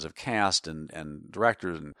iterations of cast and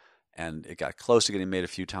directors, and it got close to getting made a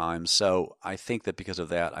few times. So I think that because of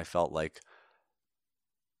that, I felt like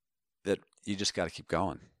that you just got to keep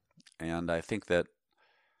going. And I think that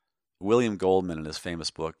William Goldman, in his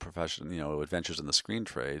famous book, Adventures in the Screen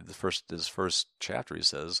Trade, his first chapter, he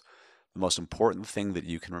says, the most important thing that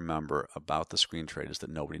you can remember about the screen trade is that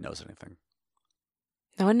nobody knows anything.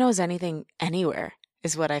 No one knows anything anywhere,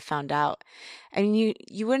 is what I found out. I mean,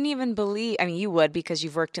 you wouldn't even believe, I mean, you would because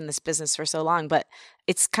you've worked in this business for so long, but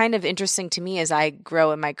it's kind of interesting to me as I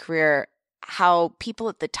grow in my career how people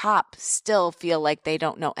at the top still feel like they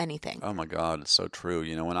don't know anything. Oh my God, it's so true.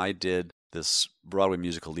 When I did this Broadway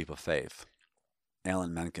musical Leap of Faith,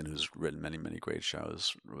 Alan Menken, who's written many, many great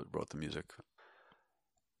shows, wrote the music.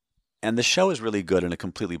 And the show is really good, and it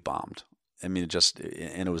completely bombed. I mean,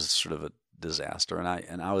 and it was sort of a disaster.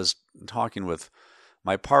 And I was talking with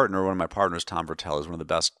my partner. One of my partners, Tom Vertel, is one of the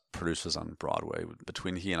best producers on Broadway.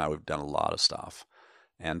 Between he and I, we've done a lot of stuff,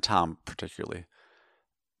 and Tom particularly.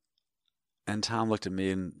 And Tom looked at me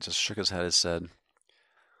and just shook his head and said,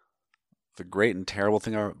 the great and terrible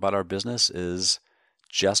thing about our business is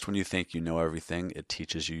just when you think you know everything, it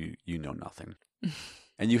teaches you know nothing.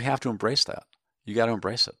 And you have to embrace that. You got to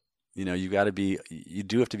embrace it. You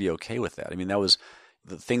do have to be okay with that. I mean, that was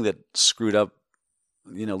the thing that screwed up,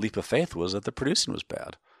 Leap of Faith, was that the producing was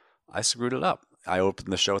bad. I screwed it up. I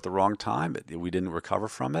opened the show at the wrong time. We didn't recover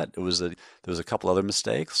from it. There was a couple other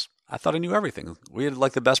mistakes. I thought I knew everything. We had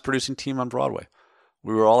like the best producing team on Broadway.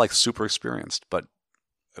 We were all like super experienced, but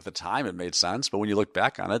at the time it made sense, but when you look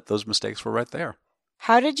back on it, those mistakes were right there.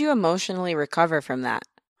 How did you emotionally recover from that?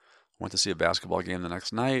 Went to see a basketball game the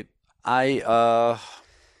next night. I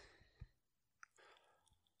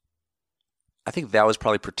think that was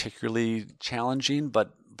probably particularly challenging,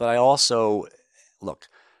 but I also, look,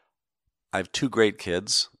 I have two great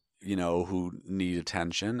kids, who need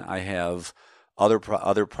attention. I have other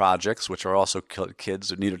projects which are also kids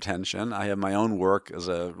who need attention. I have my own work as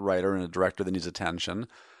a writer and a director that needs attention.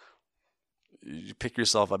 You pick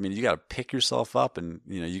yourself. I mean, you got to pick yourself up, and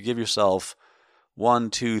you give yourself 1,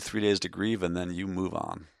 2, 3 days to grieve, and then you move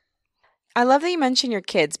on. I love that you mention your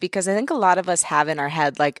kids, because I think a lot of us have in our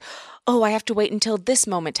head like, oh, I have to wait until this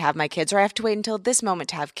moment to have my kids, or I have to wait until this moment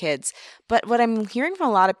to have kids. But what I'm hearing from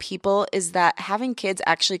a lot of people is that having kids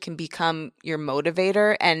actually can become your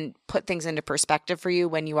motivator and put things into perspective for you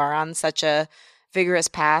when you are on such a vigorous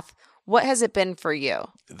path. What has it been for you?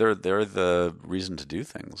 They're the reason to do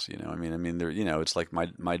things. I mean, they're, it's like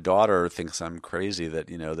my daughter thinks I'm crazy that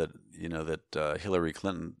Hillary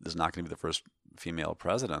Clinton is not going to be the first female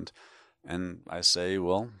president. And I say,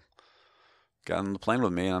 well, get on the plane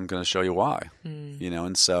with me, and I'm going to show you why. And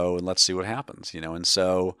let's see what happens. And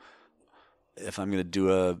so, if I'm going to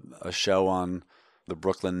do a show on the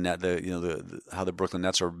Brooklyn Net, how the Brooklyn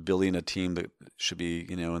Nets are building a team that should be,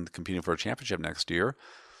 and competing for a championship next year,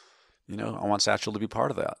 I want Satchel to be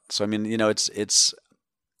part of that. So I mean, it's.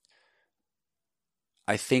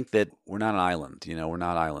 I think that we're not an island. We're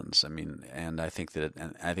not islands. I mean, and I think that.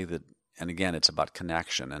 And again, it's about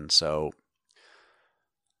connection. And so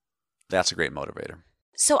that's a great motivator.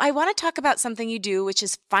 So I want to talk about something you do, which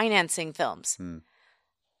is financing films.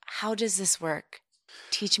 How does this work?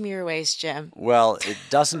 Teach me your ways, Jim. Well, it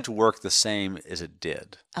doesn't work the same as it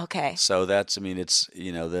did. Okay. So it's,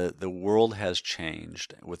 the world has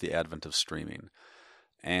changed with the advent of streaming.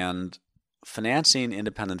 And financing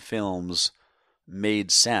independent films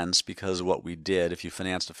made sense because of what we did. If you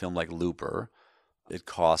financed a film like Looper, it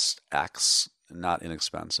costs X, not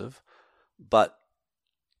inexpensive, but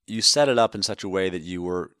you set it up in such a way that you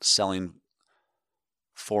were selling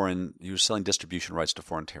distribution rights to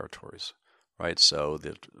foreign territories, right? So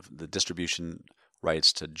the distribution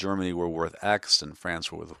rights to Germany were worth X, and France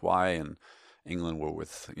were worth Y, and England were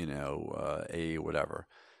worth A, whatever.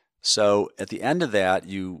 So at the end of that,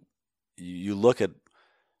 you look at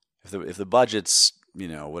if the budget's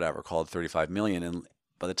whatever, call it $35 million, and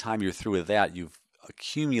by the time you're through with that, you've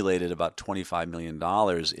accumulated about $25 million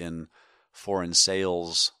in foreign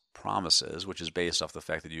sales promises, which is based off the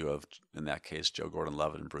fact that you have, in that case, Joe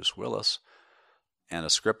Gordon-Levitt and Bruce Willis, and a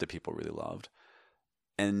script that people really loved.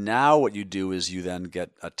 And now what you do is you then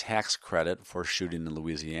get a tax credit for shooting in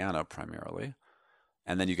Louisiana primarily,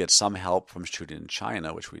 and then you get some help from shooting in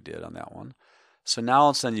China, which we did on that one. So now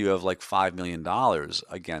all of a sudden you have like $5 million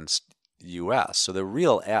against the U.S. So the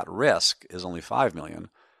real at risk is only $5 million,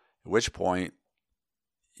 at which point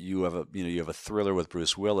you have a thriller with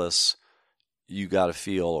Bruce Willis. You got to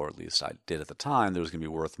feel, or at least I did at the time, that it was going to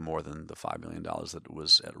be worth more than the $5 million that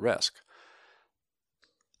was at risk.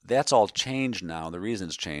 That's all changed now. The reason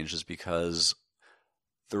it's changed is because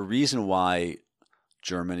the reason why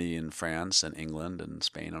Germany and France and England and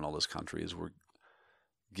Spain and all those countries were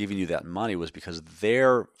giving you that money was because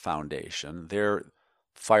their foundation, their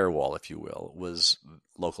firewall, if you will, was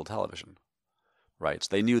local television. Right, so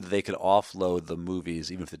they knew that they could offload the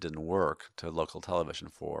movies, even if it didn't work, to local television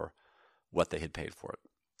for what they had paid for it.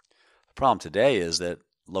 The problem today is that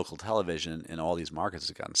local television in all these markets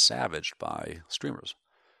has gotten savaged by streamers.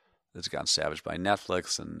 It's gotten savaged by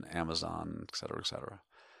Netflix and Amazon, et cetera, et cetera.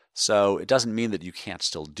 So it doesn't mean that you can't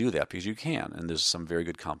still do that, because you can, and there's some very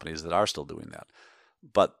good companies that are still doing that.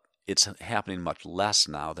 But it's happening much less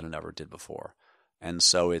now than it ever did before, and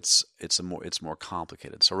so it's more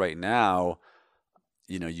complicated. So right now,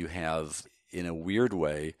 you have, in a weird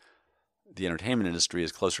way, the entertainment industry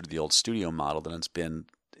is closer to the old studio model than it's been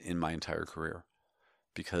in my entire career,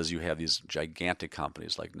 because you have these gigantic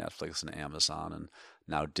companies like Netflix and Amazon and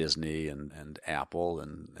now Disney and Apple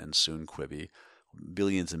and soon Quibi.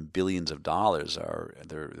 Billions and billions of dollars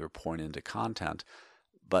they're pouring into content,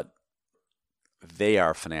 but they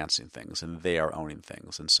are financing things and they are owning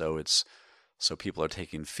things, and so people are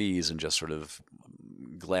taking fees and just sort of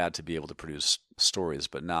glad to be able to produce stories,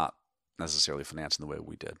 but not necessarily financing the way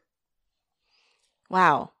we did.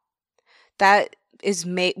 Wow. That is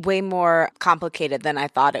way more complicated than I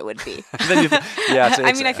thought it would be.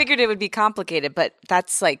 I figured it would be complicated, but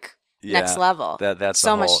that's like next level. That's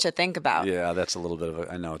so much to think about. Yeah, that's a little bit of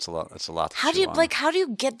I know it's a lot. It's a lot. How do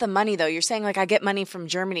you get the money though? You're saying like I get money from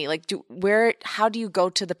Germany. Like how do you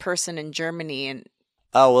go to the person in Germany and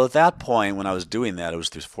Oh, well, at that point, when I was doing that, it was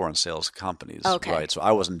through foreign sales companies, Okay. right? So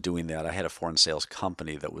I wasn't doing that. I had a foreign sales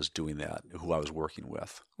company that was doing that, who I was working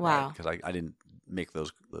with, right? Wow. Because I didn't make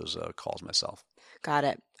those calls myself. Got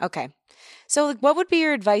it. Okay. So, like, what would be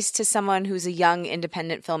your advice to someone who's a young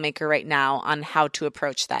independent filmmaker right now on how to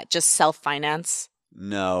approach that? Just self-finance?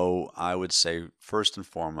 No, I would say first and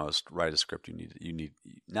foremost, write a script you need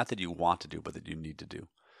not that you want to do, but that you need to do.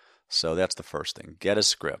 So that's the first thing. Get a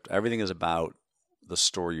script. Everything is about the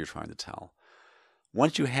story you're trying to tell.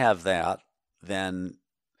 Once you have that, then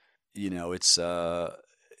it's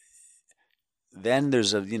then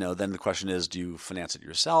there's then the question is, do you finance it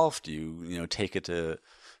yourself? Do you take it to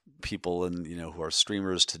people and who are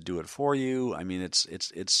streamers to do it for you? I mean,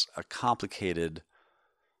 it's a complicated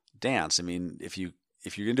dance. I mean, if you're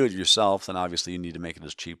gonna do it yourself, then obviously you need to make it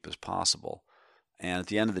as cheap as possible. And at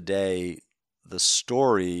the end of the day, the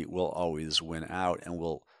story will always win out and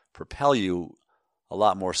will propel you a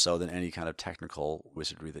lot more so than any kind of technical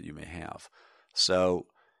wizardry that you may have. So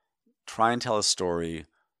try and tell a story.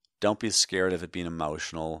 Don't be scared of it being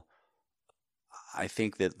emotional. I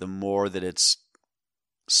think that the more that it's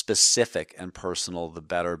specific and personal, the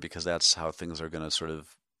better, because that's how things are going to sort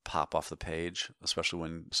of pop off the page, especially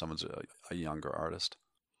when someone's a younger artist.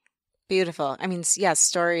 Beautiful. I mean, yes,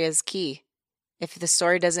 story is key. If the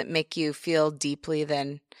story doesn't make you feel deeply,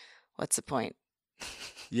 then what's the point?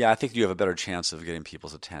 Yeah, I think you have a better chance of getting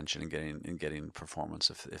people's attention and getting performance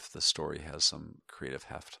if the story has some creative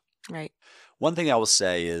heft. Right. One thing I will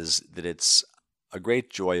say is that it's a great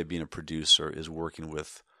joy of being a producer is working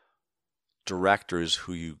with directors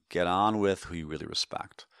who you get on with, who you really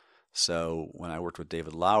respect. So when I worked with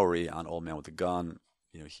David Lowery on Old Man with a Gun,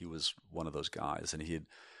 he was one of those guys, and he had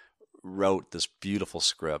wrote this beautiful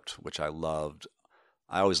script, which I loved.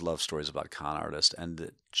 I always love stories about con artists, and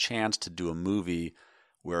the chance to do a movie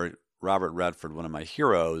where Robert Redford, one of my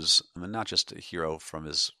heroes, I mean, not just a hero from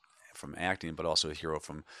acting, but also a hero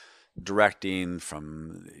from directing,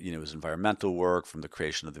 from his environmental work, from the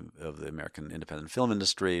creation of the American independent film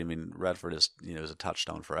industry. I mean, Redford is a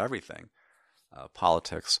touchstone for everything,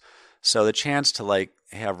 politics. So the chance to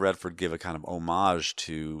have Redford give a kind of homage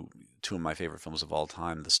to two of my favorite films of all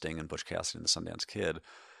time, The Sting and Butch Cassidy and the Sundance Kid,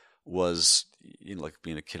 was like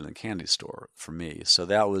being a kid in a candy store for me. So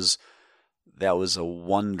that was a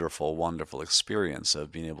wonderful, wonderful experience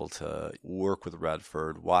of being able to work with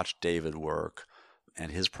Redford, watch David work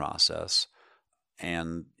and his process,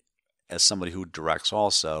 and as somebody who directs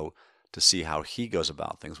also, to see how he goes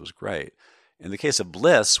about things was great. In the case of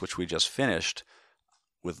Bliss, which we just finished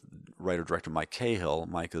with writer-director Mike Cahill,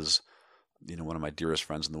 Mike is one of my dearest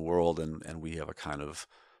friends in the world, and we have a kind of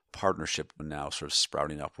partnership now sort of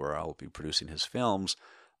sprouting up where I'll be producing his films.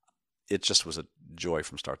 It just was a joy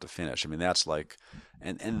from start to finish. I mean, that's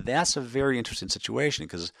and that's a very interesting situation,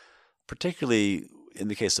 because particularly in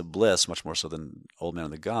the case of Bliss, much more so than Old Man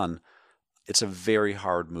and the Gun, it's a very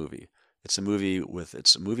hard movie. It's a movie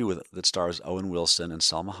that stars Owen Wilson and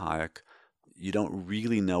Salma Hayek. You don't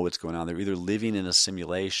really know what's going on. They're either living in a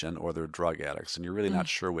simulation or they're drug addicts, and you're really not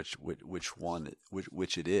sure which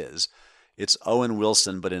it is. It's Owen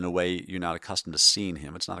Wilson, but in a way you're not accustomed to seeing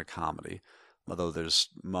him. It's not a comedy, although there's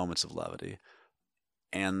moments of levity.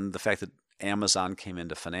 And the fact that Amazon came in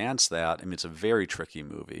to finance that, I mean, it's a very tricky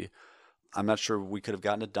movie. I'm not sure we could have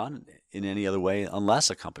gotten it done in any other way unless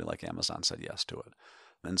a company like Amazon said yes to it.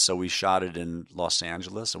 And so we shot it in Los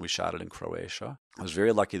Angeles and we shot it in Croatia. I was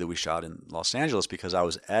very lucky that we shot in Los Angeles because I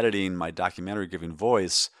was editing my documentary Giving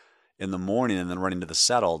Voice in the morning and then running to the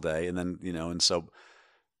set all day. And then, and so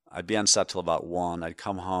I'd be on set till about 1. I'd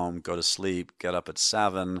come home, go to sleep, get up at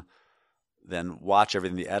 7, then watch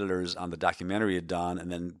everything the editors on the documentary had done,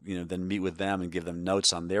 and then then meet with them and give them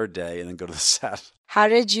notes on their day, and then go to the set. How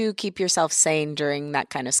did you keep yourself sane during that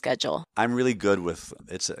kind of schedule? I'm really good with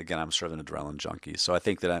again, I'm sort of an adrenaline junkie, so I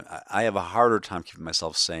think that I have a harder time keeping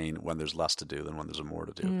myself sane when there's less to do than when there's more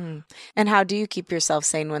to do. And how do you keep yourself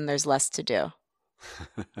sane when there's less to do?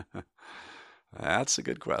 That's a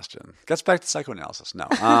good question. Gets back to psychoanalysis. No,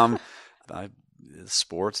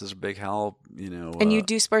 sports is a big help. And you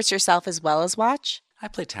do sports yourself as well as watch? I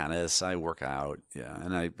play tennis. I work out. Yeah,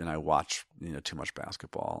 and I watch too much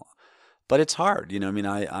basketball. But it's hard.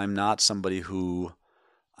 I'm not somebody who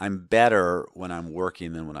I'm better when I'm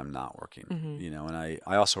working than when I'm not working. And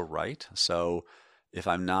I also write. So if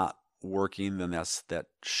I'm not working, then that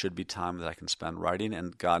should be time that I can spend writing.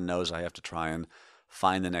 And God knows I have to try and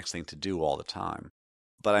find the next thing to do all the time.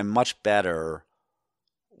 But I'm much better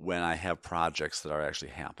when I have projects that are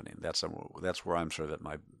actually happening. That's where I'm sort of at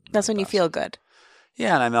my That's when best. You feel good.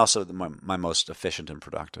 Yeah, and I'm also my most efficient and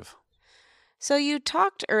productive. So you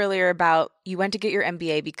talked earlier about you went to get your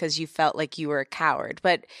MBA because you felt like you were a coward.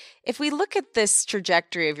 But if we look at this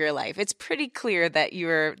trajectory of your life, it's pretty clear that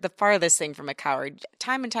you're the farthest thing from a coward.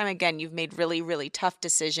 Time and time again, you've made really, really tough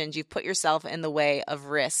decisions. You've put yourself in the way of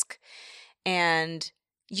risk. And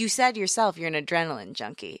you said yourself you're an adrenaline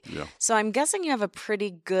junkie. Yeah. So I'm guessing you have a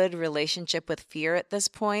pretty good relationship with fear at this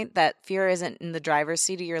point, that fear isn't in the driver's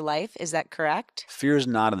seat of your life. Is that correct? Fear is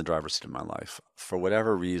not in the driver's seat of my life. For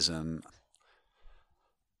whatever reason,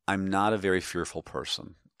 I'm not a very fearful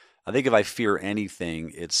person. I think if I fear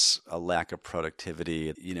anything, it's a lack of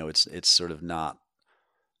productivity. It's sort of not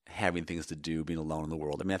having things to do, being alone in the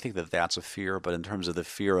world. I mean, I think that that's a fear, but in terms of the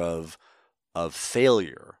fear of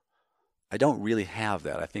failure, I don't really have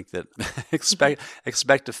that. I think that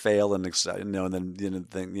expect to fail, and if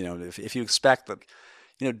you expect that,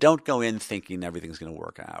 don't go in thinking everything's going to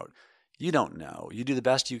work out. You don't know. You do the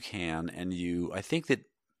best you can, and I think that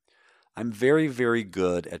I'm very, very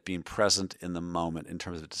good at being present in the moment in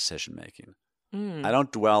terms of decision making. I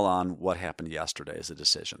don't dwell on what happened yesterday as a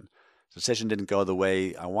decision. The decision didn't go the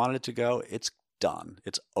way I wanted it to go. It's done.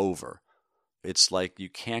 It's over. It's like you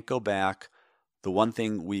can't go back. The one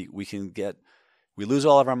thing we can get, we lose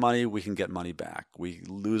all of our money, we can get money back. We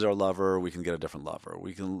lose our lover, we can get a different lover.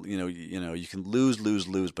 We can, you can lose,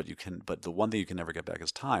 but the one thing you can never get back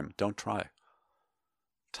is time. Don't try.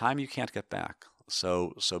 Time you can't get back.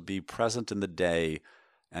 So be present in the day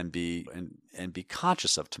and be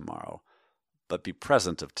conscious of tomorrow, but be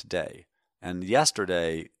present of today. And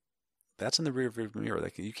yesterday, that's in the rearview mirror.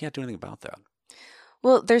 You can't do anything about that.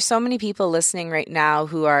 Well, there's so many people listening right now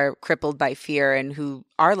who are crippled by fear and who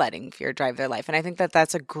are letting fear drive their life. And I think that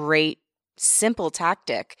that's a great, simple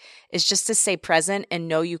tactic, is just to stay present and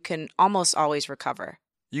know you can almost always recover.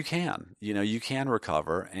 You can. You can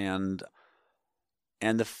recover. And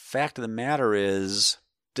the fact of the matter is,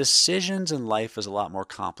 decisions in life is a lot more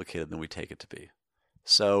complicated than we take it to be.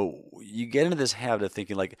 So you get into this habit of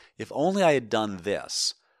thinking, like, if only I had done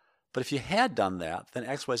this. But if you had done that, then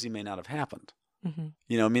XYZ may not have happened.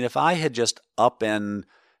 Mm-hmm. If I had just up and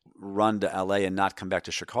run to LA and not come back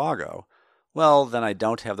to Chicago, well, then I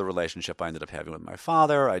don't have the relationship I ended up having with my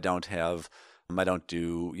father. I don't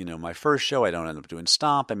do, my first show. I don't end up doing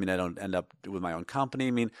Stomp. I don't end up with my own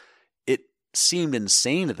company. It seemed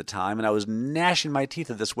insane at the time, and I was gnashing my teeth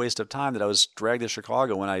at this waste of time that I was dragged to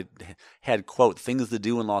Chicago when I had, quote, things to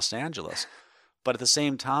do in Los Angeles. But at the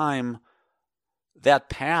same time, that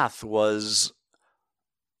path was,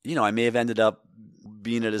 I may have ended up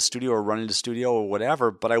being at a studio or running a studio or whatever,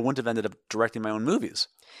 but I wouldn't have ended up directing my own movies.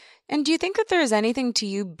 And do you think that there is anything to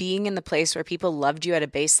you being in the place where people loved you at a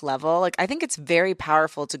base level? Like, I think it's very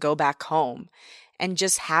powerful to go back home and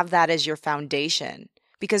just have that as your foundation,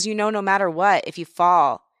 because no matter what, if you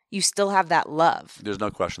fall, you still have that love. There's no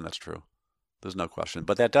question that's true. There's no question.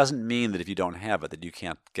 But that doesn't mean that if you don't have it, that you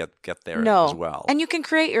can't get there as well. And you can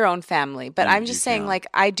create your own family. But I'm just saying, like,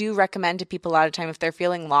 I do recommend to people a lot of time, if they're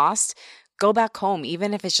feeling lost, go back home,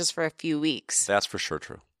 even if it's just for a few weeks. That's for sure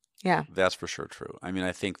true. Yeah. That's for sure true.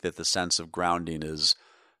 I think that the sense of grounding is,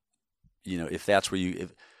 if that's where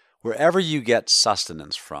wherever you get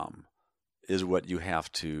sustenance from is what you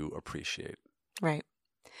have to appreciate. Right.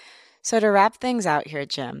 So to wrap things out here,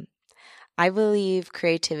 Jim, I believe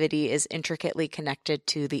creativity is intricately connected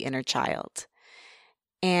to the inner child.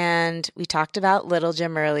 And we talked about little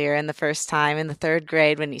Jim earlier, and the first time in the 3rd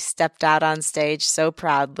grade when he stepped out on stage so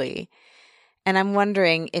proudly. And I'm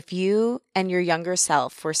wondering if you and your younger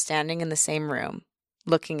self were standing in the same room,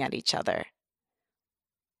 looking at each other,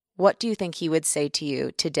 what do you think he would say to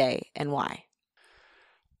you today, and why?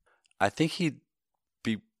 I think he'd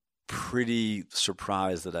be pretty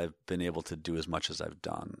surprised that I've been able to do as much as I've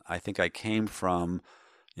done. I think I came from,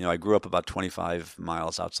 I grew up about 25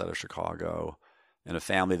 miles outside of Chicago in a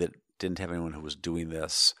family that didn't have anyone who was doing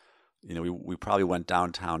this. We probably went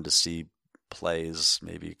downtown to see plays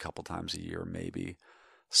maybe a couple times a year, maybe.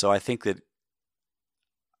 So I think that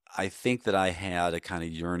I had a kind of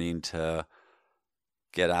yearning to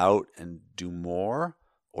get out and do more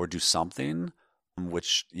or do something,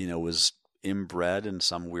 which, was inbred in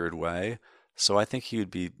some weird way. So I think he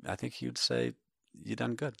would say, "You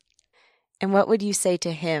done good." And what would you say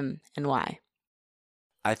to him, and why?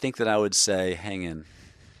 I think that I would say, hang in,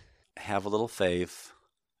 have a little faith,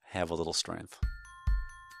 have a little strength.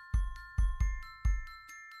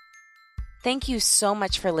 Thank you so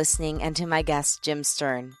much for listening, and to my guest, Jim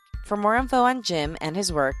Stern. For more info on Jim and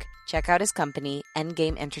his work, check out his company,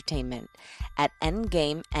 Endgame Entertainment, at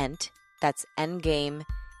endgameent, that's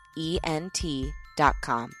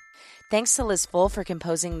endgameent.com. Thanks to Liz Full for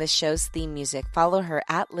composing this show's theme music. Follow her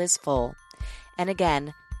at Liz Full. And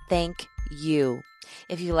again, thank you.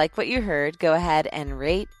 If you like what you heard, go ahead and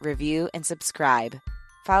rate, review, and subscribe.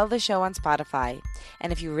 Follow the show on Spotify.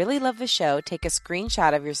 And if you really love the show, take a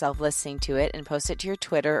screenshot of yourself listening to it and post it to your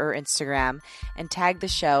Twitter or Instagram and tag the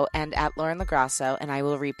show and at Lauren LaGrasso, and I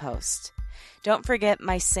will repost. Don't forget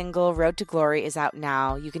my single, Road to Glory, is out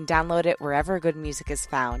now. You can download it wherever good music is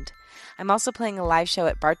found. I'm also playing a live show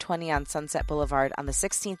at Bar 20 on Sunset Boulevard on the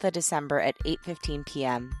 16th of December at 8:15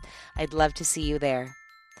 p.m. I'd love to see you there.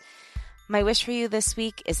 My wish for you this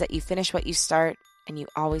week is that you finish what you start and you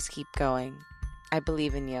always keep going. I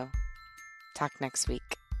believe in you. Talk next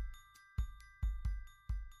week.